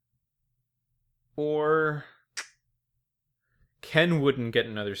 Or Ken wouldn't get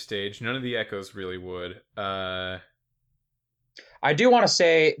another stage. None of the Echoes really would. I do want to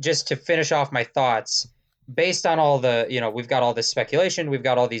say, just to finish off my thoughts, based on all the, we've got all this speculation, we've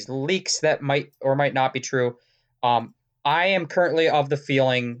got all these leaks that might or might not be true. I am currently of the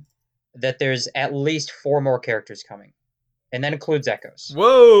feeling that there's at least 4 more characters coming, and that includes Echoes.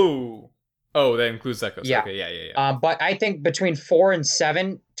 Whoa! Oh, that includes Echoes. Yeah. Okay, yeah. But I think between 4 and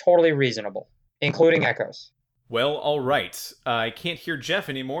 7, totally reasonable, including Echoes. Well, all right. I can't hear Jeff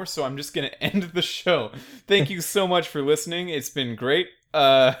anymore, so I'm just going to end the show. Thank you so much for listening. It's been great.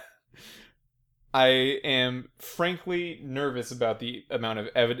 I am frankly nervous about the amount of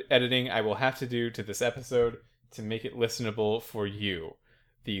editing I will have to do to this episode to make it listenable for you,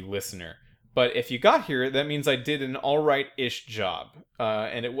 the listener. But if you got here, that means I did an alright-ish job.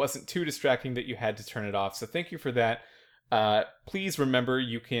 And it wasn't too distracting that you had to turn it off. So thank you for that. Please remember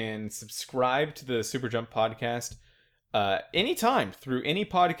you can subscribe to the Super Jump podcast anytime through any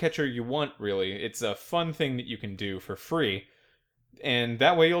podcatcher you want, really. It's a fun thing that you can do for free. And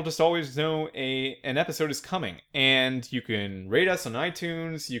that way you'll just always know an episode is coming. And you can rate us on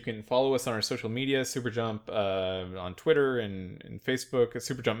iTunes. You can follow us on our social media, Super Jump, on Twitter and Facebook at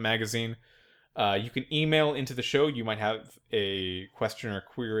Super Jump Magazine. You can email into the show. You might have a question or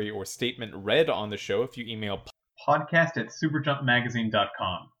query or statement read on the show if you email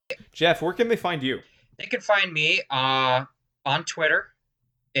podcast@superjumpmagazine.com. Jeff, where can they find you? They can find me on Twitter,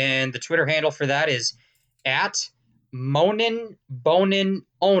 and the Twitter handle for that is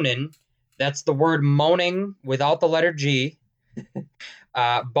 @MoninBoninOnin. That's the word moaning without the letter G.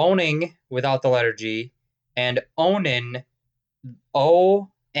 Boning without the letter G. And Onin,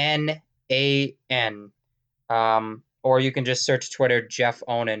 ONAN. Or you can just search Twitter Jeff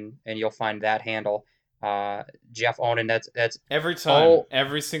Onin, and you'll find that handle. Jeff Onin. That's every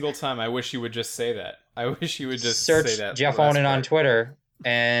single time. I wish you would just say that. I wish you would just search say that. Jeff Onin on Twitter.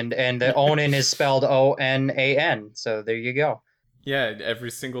 and the Onan is spelled Onan. So there you go. Yeah,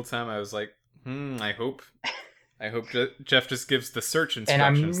 every single time I was like, I hope Jeff just gives the search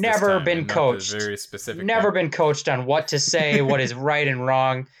instructions. And I've never been coached. Very specific. Never been coached on what to say, what is right and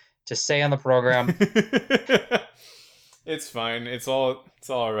wrong to say on the program. It's fine. It's all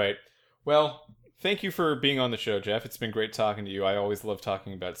right. Well, thank you for being on the show, Jeff. It's been great talking to you. I always love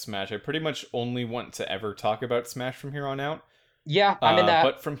talking about Smash. I pretty much only want to ever talk about Smash from here on out. Yeah, I'm in that.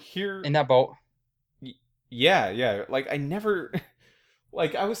 But from here, in that boat. Yeah. Like I never.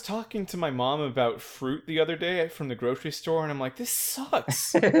 Like, I was talking to my mom about fruit the other day from the grocery store, and I'm like, this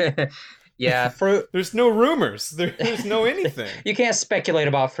sucks. Yeah, fruit. There's no rumors. There's no anything. You can't speculate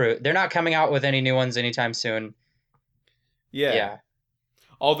about fruit. They're not coming out with any new ones anytime soon. Yeah.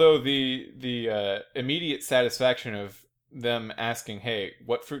 Although the immediate satisfaction of them asking, hey,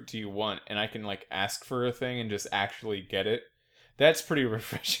 what fruit do you want? And I can, like, ask for a thing and just actually get it. That's pretty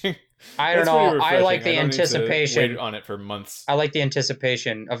refreshing. I don't know. I like the anticipation. Wait on it for months. I like the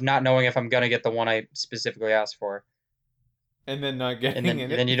anticipation of not knowing if I'm gonna get the one I specifically asked for, and then not getting it.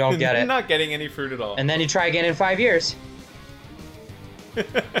 And then you don't get it. Not getting any fruit at all. And then you try again in 5 years.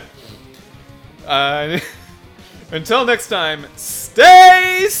 Until next time,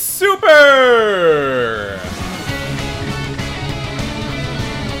 stay safe.